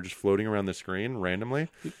armies that are just floating around the screen randomly.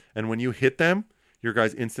 And when you hit them, your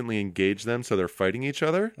guys instantly engage them, so they're fighting each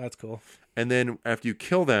other. That's cool. And then after you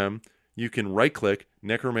kill them, you can right-click,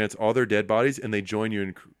 necromance all their dead bodies, and they join you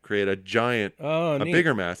and create a giant,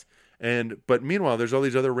 bigger mass. But meanwhile, there's all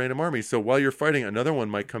these other random armies. So while you're fighting, another one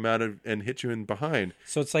might come out and hit you in behind.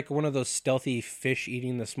 So it's like one of those stealthy fish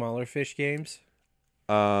eating the smaller fish games?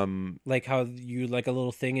 Like how you like a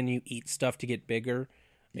little thing and you eat stuff to get bigger?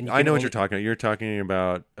 And I know what you're talking about. You're talking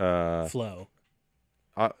about... Flow.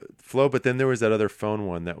 Flow, but then there was that other phone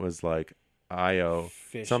one that was like IO.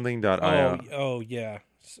 Fish. Something.io. Oh, yeah.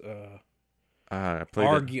 I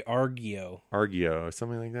played Argio,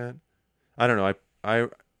 something like that. I don't know.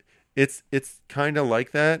 It's kind of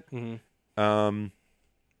like that.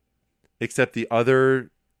 Except the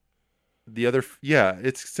other, yeah,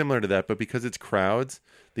 it's similar to that, but because it's crowds,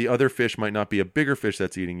 the other fish might not be a bigger fish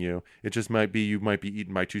that's eating you. It just might be you might be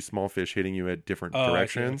eaten by two small fish hitting you at different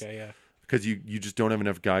directions. Okay, yeah. Because you just don't have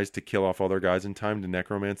enough guys to kill off all their guys in time to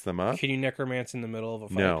necromance them up. Can you necromance in the middle of a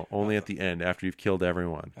fight? No, only at the end after you've killed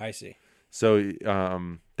everyone. I see. So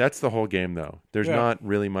that's the whole game, though. There's not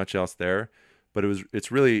really much else there, but it's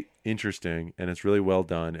really interesting and it's really well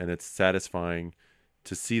done and it's satisfying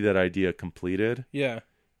to see that idea completed. Yeah.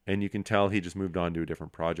 And you can tell he just moved on to a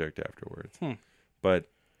different project afterwards. But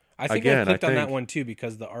I think I clicked on that one too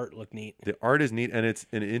because the art looked neat. The art is neat, and it's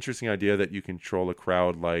an interesting idea that you control a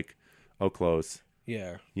crowd like Close.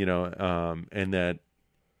 Yeah. And that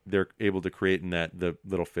they're able to create in that the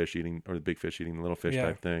little fish eating or the big fish eating the little fish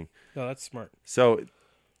type thing. No, that's smart. So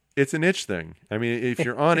it's an itch thing. I mean, if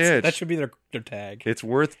you're on itch, that should be their tag. it's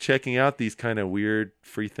worth checking out these kind of weird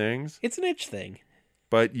free things. It's an itch thing.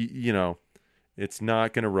 But you know, it's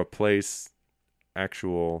not going to replace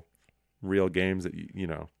actual real games that you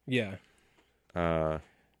know. Yeah.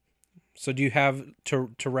 So do you have to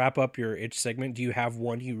wrap up your itch segment? Do you have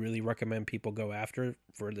one you really recommend people go after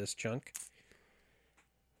for this chunk?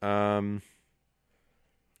 No.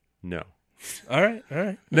 All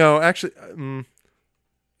right. No, actually,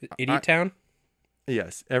 Idiot Town?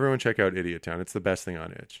 yes. Everyone check out Idiot Town. It's the best thing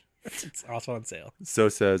on itch. It's also on sale. So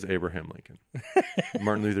says Abraham Lincoln.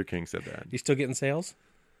 Martin Luther King said that. You still getting sales?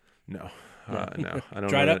 No. No. I don't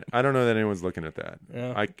Dried know. up? I don't know that anyone's looking at that.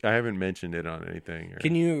 Yeah. I haven't mentioned it on anything.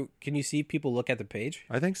 Can you see people look at the page?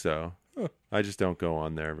 I think so. Huh. I just don't go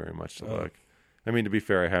on there very much to Oh. look. I mean, to be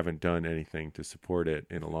fair, I haven't done anything to support it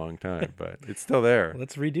in a long time, but it's still there.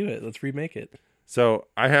 Let's redo it. Let's remake it. So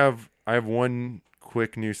I have one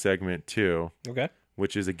quick new segment too, Okay.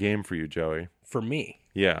 which is a game for you, Joey. For me.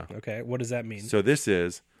 Yeah. Okay. What does that mean? So this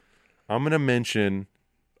is, I'm going to mention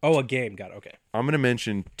a game. Got it. Okay. I'm going to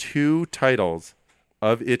mention 2 titles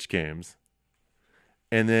of itch games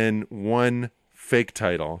and then 1 fake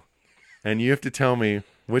title. And you have to tell me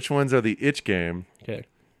which ones are the itch game Okay.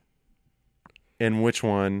 and which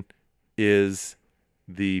one is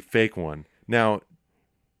the fake one. Now,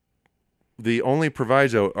 the only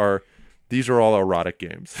proviso are these are all erotic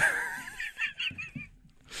games.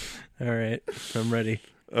 All right. I'm ready.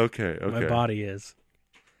 Okay. My body is.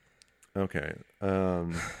 Okay.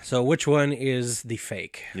 So which one is the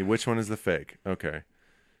fake? Which one is the fake? Okay.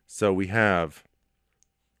 So we have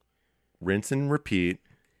Rinse and Repeat,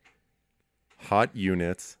 Hot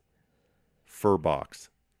Units, Fur Box.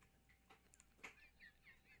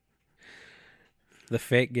 The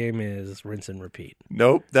fake game is Rinse and Repeat.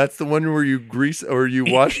 Nope, that's the one where you grease or you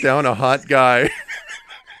wash down a hot guy.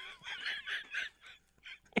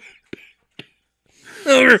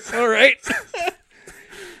 All right.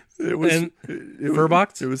 It was And Fur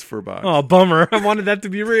Box? It was Fur Box. Oh, bummer. I wanted that to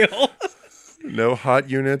be real. No, Hot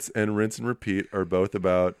Units and Rinse and Repeat are both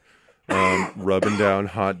about rubbing down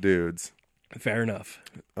hot dudes. Fair enough.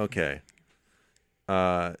 Okay.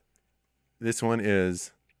 This one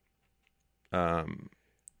is all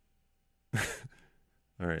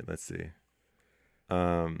right, let's see.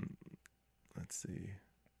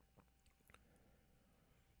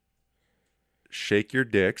 Shake Your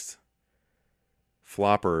Dicks,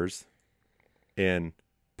 Floppers, and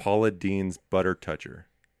Paula Dean's Butter Toucher.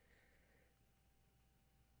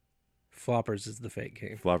 Floppers is the fake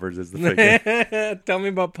game. Floppers is the fake game. Tell me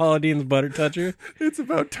about Paula Dean's Butter Toucher. It's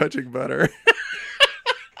about touching butter.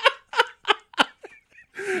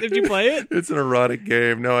 Did you play it? It's an erotic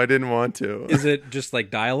game. No, I didn't want to. Is it just like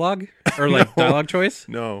dialogue? Or like dialogue choice?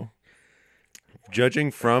 No.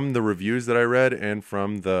 Judging from the reviews that I read and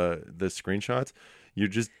from the screenshots, you're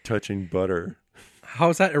just touching butter. How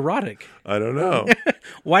is that erotic? I don't know.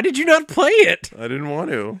 Why did you not play it? I didn't want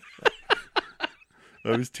to.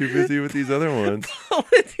 I was too busy with these other ones. Paula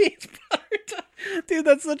Dean's Butter Toucher. Dude,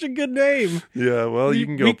 that's such a good name. Yeah, well, you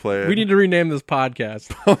can go play it. We need to rename this podcast.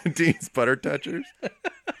 Paula Dean's Butter Touchers.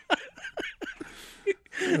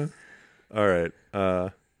 All right.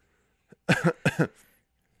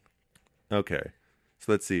 Okay.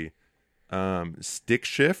 So let's see. Stick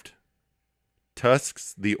Shift,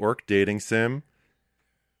 Tusks, the Orc Dating Sim,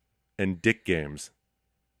 and Dick Games.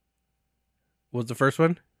 What was the first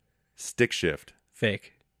one? Stick Shift.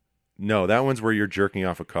 Fake. No, that one's where you're jerking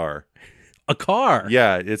off a car. A car?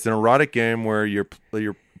 Yeah, it's an erotic game where you're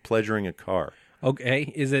pleasuring a car.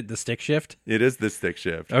 Okay. Is it the stick shift? It is the stick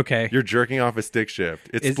shift. Okay. You're jerking off a stick shift.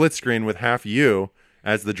 It's split screen with half you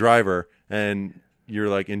as the driver, and you're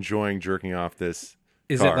like enjoying jerking off this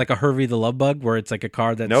Is car. it like a Hervey the Love Bug where it's like a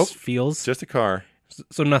car that Nope. feels? It's just a car.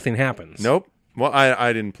 So nothing happens? Nope. Well,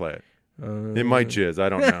 I didn't play it. It might jizz. I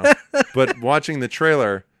don't know. But watching the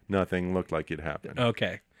trailer, nothing looked like it happened.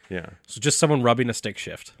 Okay. Yeah. So just someone rubbing a stick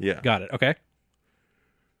shift. Yeah. Got it. Okay.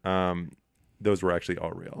 Those were actually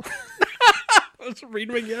all real. Let's read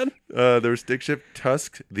them again. There was Stick Shift,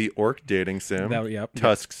 Tusk, the Orc Dating Sim. Yep.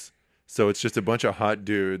 Tusks. So it's just a bunch of hot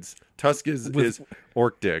dudes. Tusk is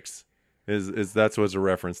orc dicks. Is that's was a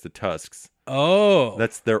reference to tusks. Oh.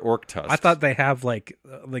 That's their orc tusks. I thought they have like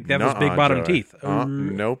they have those big bottom Joey. teeth.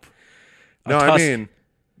 Nope. A No, I tusk. mean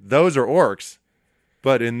those are orcs.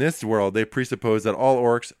 But in this world, they presuppose that all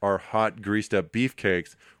orcs are hot, greased up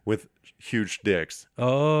beefcakes with huge dicks.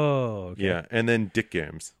 Oh. Okay. Yeah, and then dick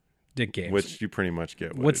games, Dick games. which you pretty much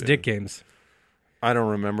get. What's it dick is. games? I don't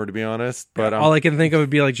remember, to be honest. But all I can think of would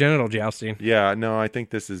be like genital jousting. yeah, no, I think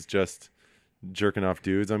this is just jerking off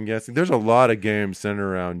dudes, I'm guessing. There's a lot of games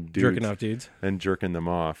centered around dudes. Jerking off dudes. And jerking them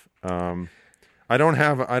off. I don't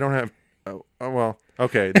have well,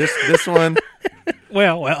 okay, this one.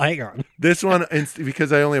 Well, hang on. This one,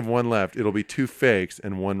 because I only have one left, it'll be 2 fakes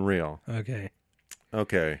and 1 real.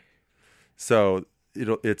 Okay. So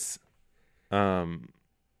it's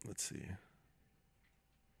let's see.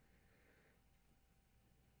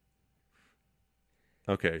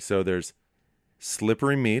 Okay, so there's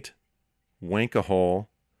slippery meat, wank-a-hole,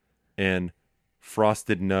 and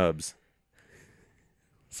frosted nubs.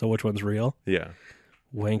 So which one's real? Yeah.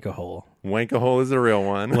 Wank-a-hole. Wank-a-hole is the real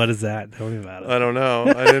one. What is that? Tell me about it. I don't know.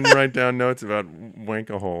 I didn't write down notes about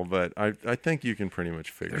wank-a-hole, but I think you can pretty much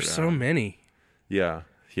figure There's it out. so many. Yeah.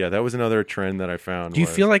 Yeah, that was another trend that I found. Do you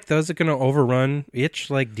feel like those are going to overrun itch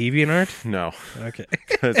like DeviantArt? No. Okay.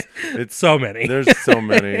 It's so many. There's so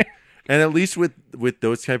many. And at least with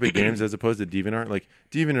those type of games, as opposed to DeviantArt, like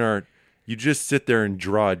DeviantArt, you just sit there and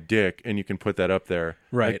draw a dick, and you can put that up there.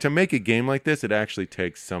 Right. Like, to make a game like this, it actually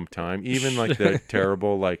takes some time. Even like the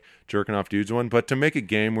terrible like jerking off dudes one, but to make a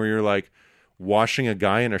game where you're like washing a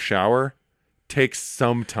guy in a shower takes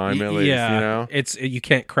some time at least. Yeah, you know, you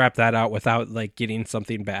can't crap that out without like getting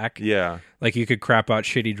something back. Yeah. Like you could crap out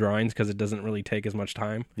shitty drawings because it doesn't really take as much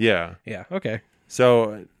time. Yeah. Yeah. Okay.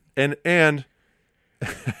 So and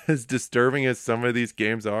as disturbing as some of these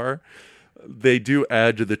games are, they do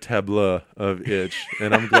add to the tableau of itch,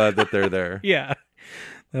 and I'm glad that they're there. Yeah,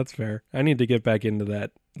 that's fair. I need to get back into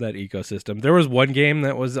that ecosystem. There was one game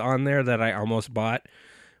that was on there that I almost bought,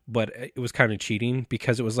 but it was kind of cheating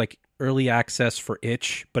because it was like early access for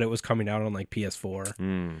itch, but it was coming out on like PS4.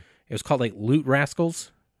 It was called like Loot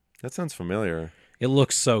Rascals. That sounds familiar. It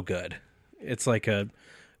looks so good. It's like a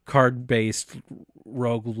card-based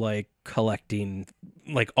roguelike collecting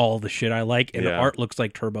like all the shit I like, and the art looks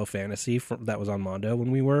like Turbo Fantasy that was on Mondo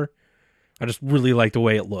when we were. I just really like the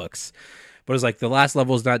way it looks. But it's like the last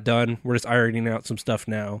level is not done. We're just ironing out some stuff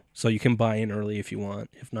now, so you can buy in early if you want.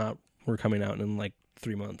 If not, we're coming out in like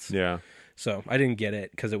 3 months. Yeah. So I didn't get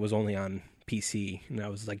it because it was only on PC, and that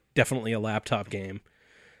was like definitely a laptop game.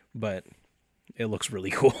 But it looks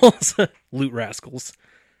really cool. Loot Rascals.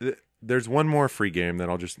 There's one more free game that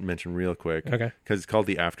I'll just mention real quick. Okay. Because it's called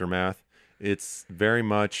The Aftermath. It's very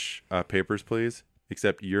much Papers, Please,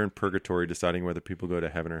 except you're in purgatory deciding whether people go to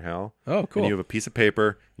heaven or hell. Oh, cool. And you have a piece of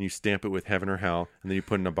paper, and you stamp it with heaven or hell, and then you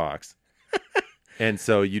put it in a box. And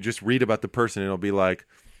so you just read about the person, and it'll be like,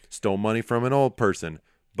 stole money from an old person,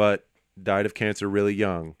 but died of cancer really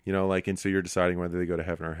young. You know, like, and so you're deciding whether they go to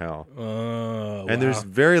heaven or hell. Oh, And there's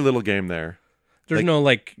very little game there. There's no,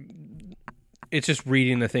 like... It's just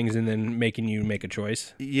reading the things and then making you make a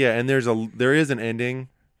choice. Yeah, and there is an ending,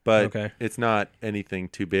 but Okay. it's not anything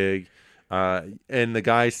too big. And the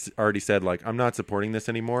guy already said, like, I'm not supporting this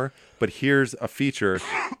anymore, but here's a feature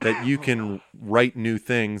that you can write new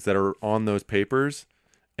things that are on those papers,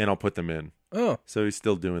 and I'll put them in. Oh. So he's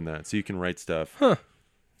still doing that. So you can write stuff,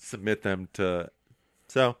 submit them to...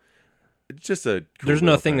 So it's just a cool There's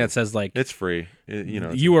little nothing thing. that says, like... It's free.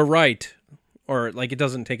 You were right. Or, like, it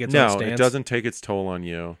doesn't take its own stance. No, it doesn't take its toll on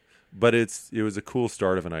you. But it was a cool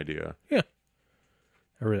start of an idea. Yeah.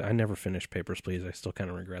 I never finished Papers, Please. I still kind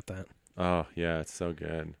of regret that. Oh, yeah, it's so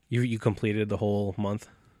good. You completed the whole month?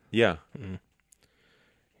 Yeah.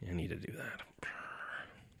 I need to do that.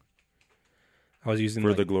 I was using...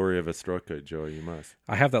 For the glory of a stroke, Joey, you must.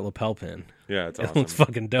 I have that lapel pin. Yeah, it's It awesome. looks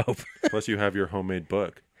fucking dope. Plus, you have your homemade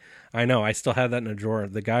book. I know. I still have that in a drawer.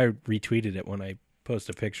 The guy retweeted it when I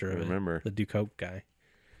posted a picture of it. Remember. The Duke guy.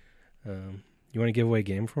 You want to give away a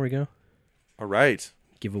game before we go? All right.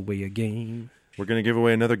 Give away a game. We're going to give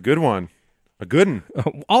away another good one. A good one.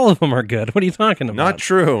 Oh, all of them are good. What are you talking about? Not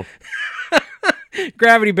true.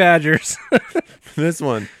 Gravity Badgers. This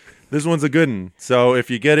one's a good one. So if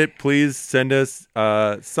you get it, please send us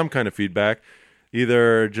some kind of feedback.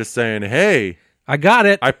 Either just saying, hey, I got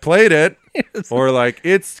it. I played it. Or like,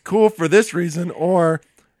 it's cool for this reason. Or,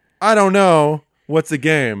 I don't know, what's a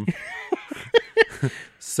game?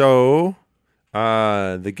 So,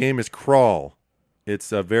 the game is Crawl.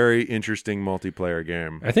 It's a very interesting multiplayer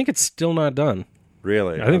game. I think it's still not done.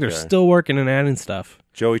 Really? I think they're still working and adding stuff.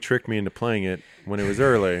 Joey tricked me into playing it when it was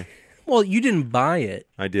early. Well, you didn't buy it.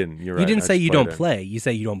 I didn't. You're right. You didn't I say just you played don't it. play. You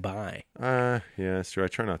say you don't buy. Yeah, that's true. I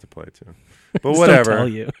try not to play too. But Just whatever. Don't tell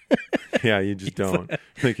you. Yeah, you just don't.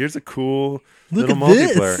 Like, here's a cool Look little at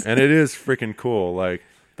this. multiplayer. And it is freaking cool. Like,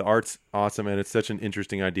 the art's awesome, and it's such an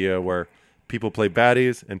interesting idea where people play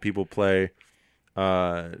baddies and people play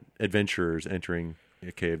adventurers entering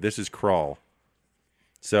a cave. This is Crawl.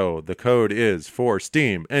 So the code is for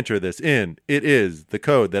Steam. Enter this in. It is the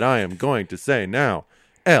code that I am going to say now.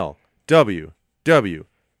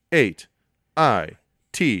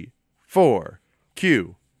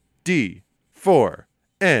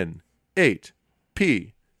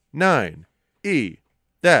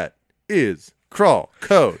 That is crawl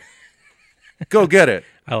code. Go get it.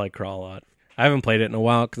 I like Crawl a lot. I haven't played it in a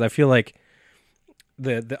while because I feel like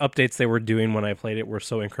the updates they were doing when I played it were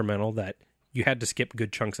so incremental that you had to skip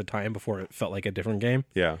good chunks of time before it felt like a different game.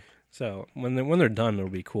 Yeah. So when they're done, it'll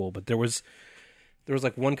be cool. But there was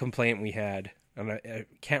like one complaint we had, and I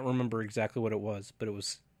can't remember exactly what it was, but it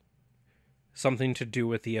was something to do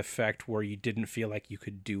with the effect where you didn't feel like you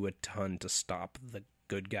could do a ton to stop the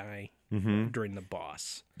good guy during the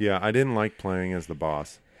boss. Yeah, I didn't like playing as the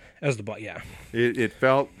boss. As the boss, yeah. It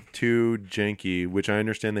felt too janky, which I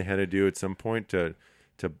understand they had to do at some point to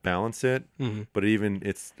balance it. Mm-hmm. But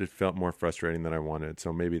it felt more frustrating than I wanted.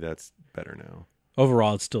 So maybe that's better now.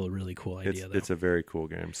 Overall, it's still a really cool idea, though. It's a very cool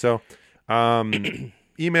game. So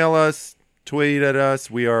email us, tweet at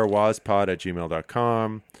us. We are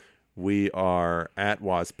waspod@gmail.com. We are at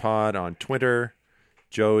waspod on Twitter.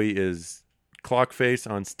 Joey is Clockface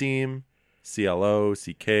on Steam.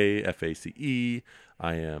 CLOCKFACE.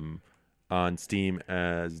 I am on Steam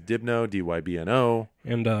as Dibno, DYBNO.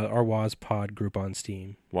 And our WASPod group on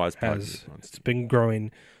Steam. It's been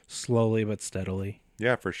growing slowly but steadily.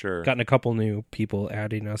 Yeah, for sure. Gotten a couple new people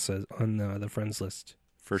adding us on the friends list.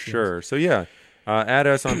 For sure. So yeah, add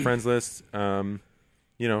us on friends list. We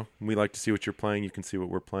like to see what you're playing. You can see what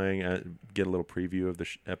we're playing. Get a little preview of the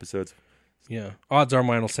episodes. Yeah. Odds are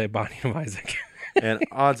mine will say Binding of Isaac. And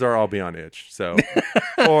odds are I'll be on itch. So,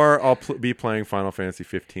 or I'll be playing Final Fantasy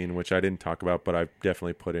 15, which I didn't talk about, but I've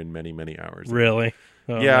definitely put in many, many hours. Really?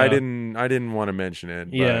 Oh, yeah, no. I didn't want to mention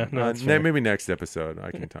it. But, yeah, no, maybe next episode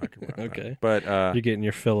I can talk about it. Okay. But you're getting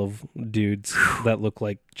your fill of dudes that look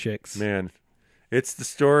like chicks. Man, it's the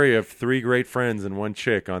story of 3 great friends and 1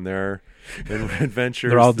 chick on their adventures.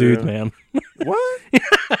 They're all dudes, man. What?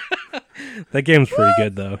 That game's pretty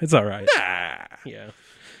good, though. It's all right. Nah. Yeah.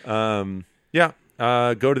 Yeah.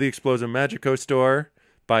 Go to the Explosive Magico store,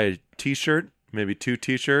 buy a t-shirt, maybe 2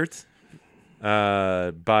 t-shirts,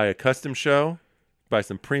 buy a custom show, buy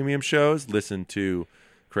some premium shows, listen to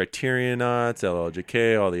Criterionauts,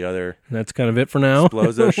 LLJK, all the other. That's kind of it for now.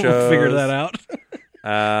 Exploso shows. We'll figure that out.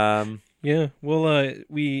 Yeah. Well,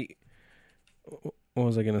 what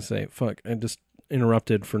was I going to say? Fuck, I just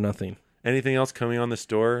interrupted for nothing. Anything else coming on the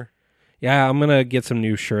store? Yeah, I'm going to get some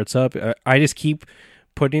new shirts up. I just keep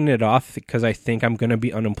putting it off because I think I'm going to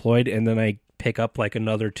be unemployed, and then I pick up like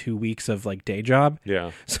another 2 weeks of like day job.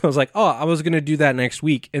 Yeah. So I was like, oh, I was going to do that next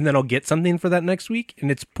week, and then I'll get something for that next week,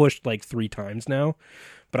 and it's pushed like 3 times now.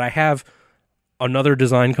 But I have another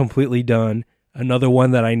design completely done, another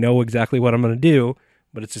one that I know exactly what I'm going to do,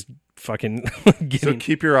 but it's just fucking So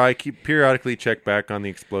keep periodically check back on the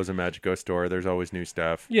Explosive Magico store. There's always new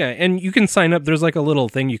stuff. Yeah, and you can sign up. There's like a little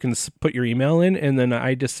thing you can put your email in, and then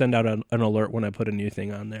I just send out an alert when I put a new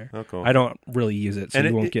thing on there. Oh, cool. I don't really use it, so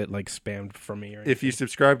you won't get like spammed from me or anything. If you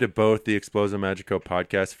subscribe to both the Explosive Magico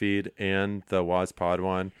podcast feed and the WASPod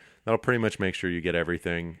one, that'll pretty much make sure you get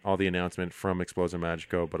everything, all the announcement from Explosive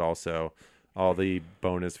Magico, but also all the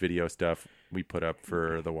bonus video stuff we put up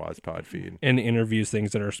for the WASPod feed. And interviews,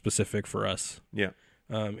 things that are specific for us. Yeah.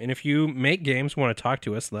 And if you make games, want to talk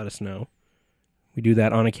to us, let us know. We do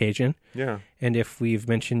that on occasion. Yeah. And if we've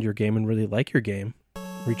mentioned your game and really like your game,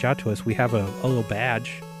 reach out to us. We have a little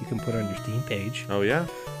badge you can put on your Steam page. Oh, yeah?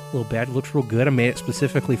 A little badge. It looks real good. I made it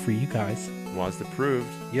specifically for you guys. WASD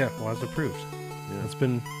approved. Yeah, WASD approved. Yeah. It's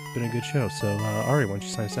been a good show. So, Ari, why don't you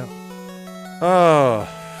sign us out?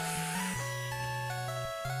 Oh.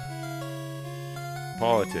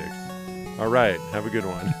 Politics. All right. Have a good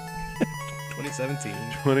one. 2017.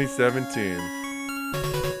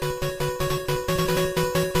 2017.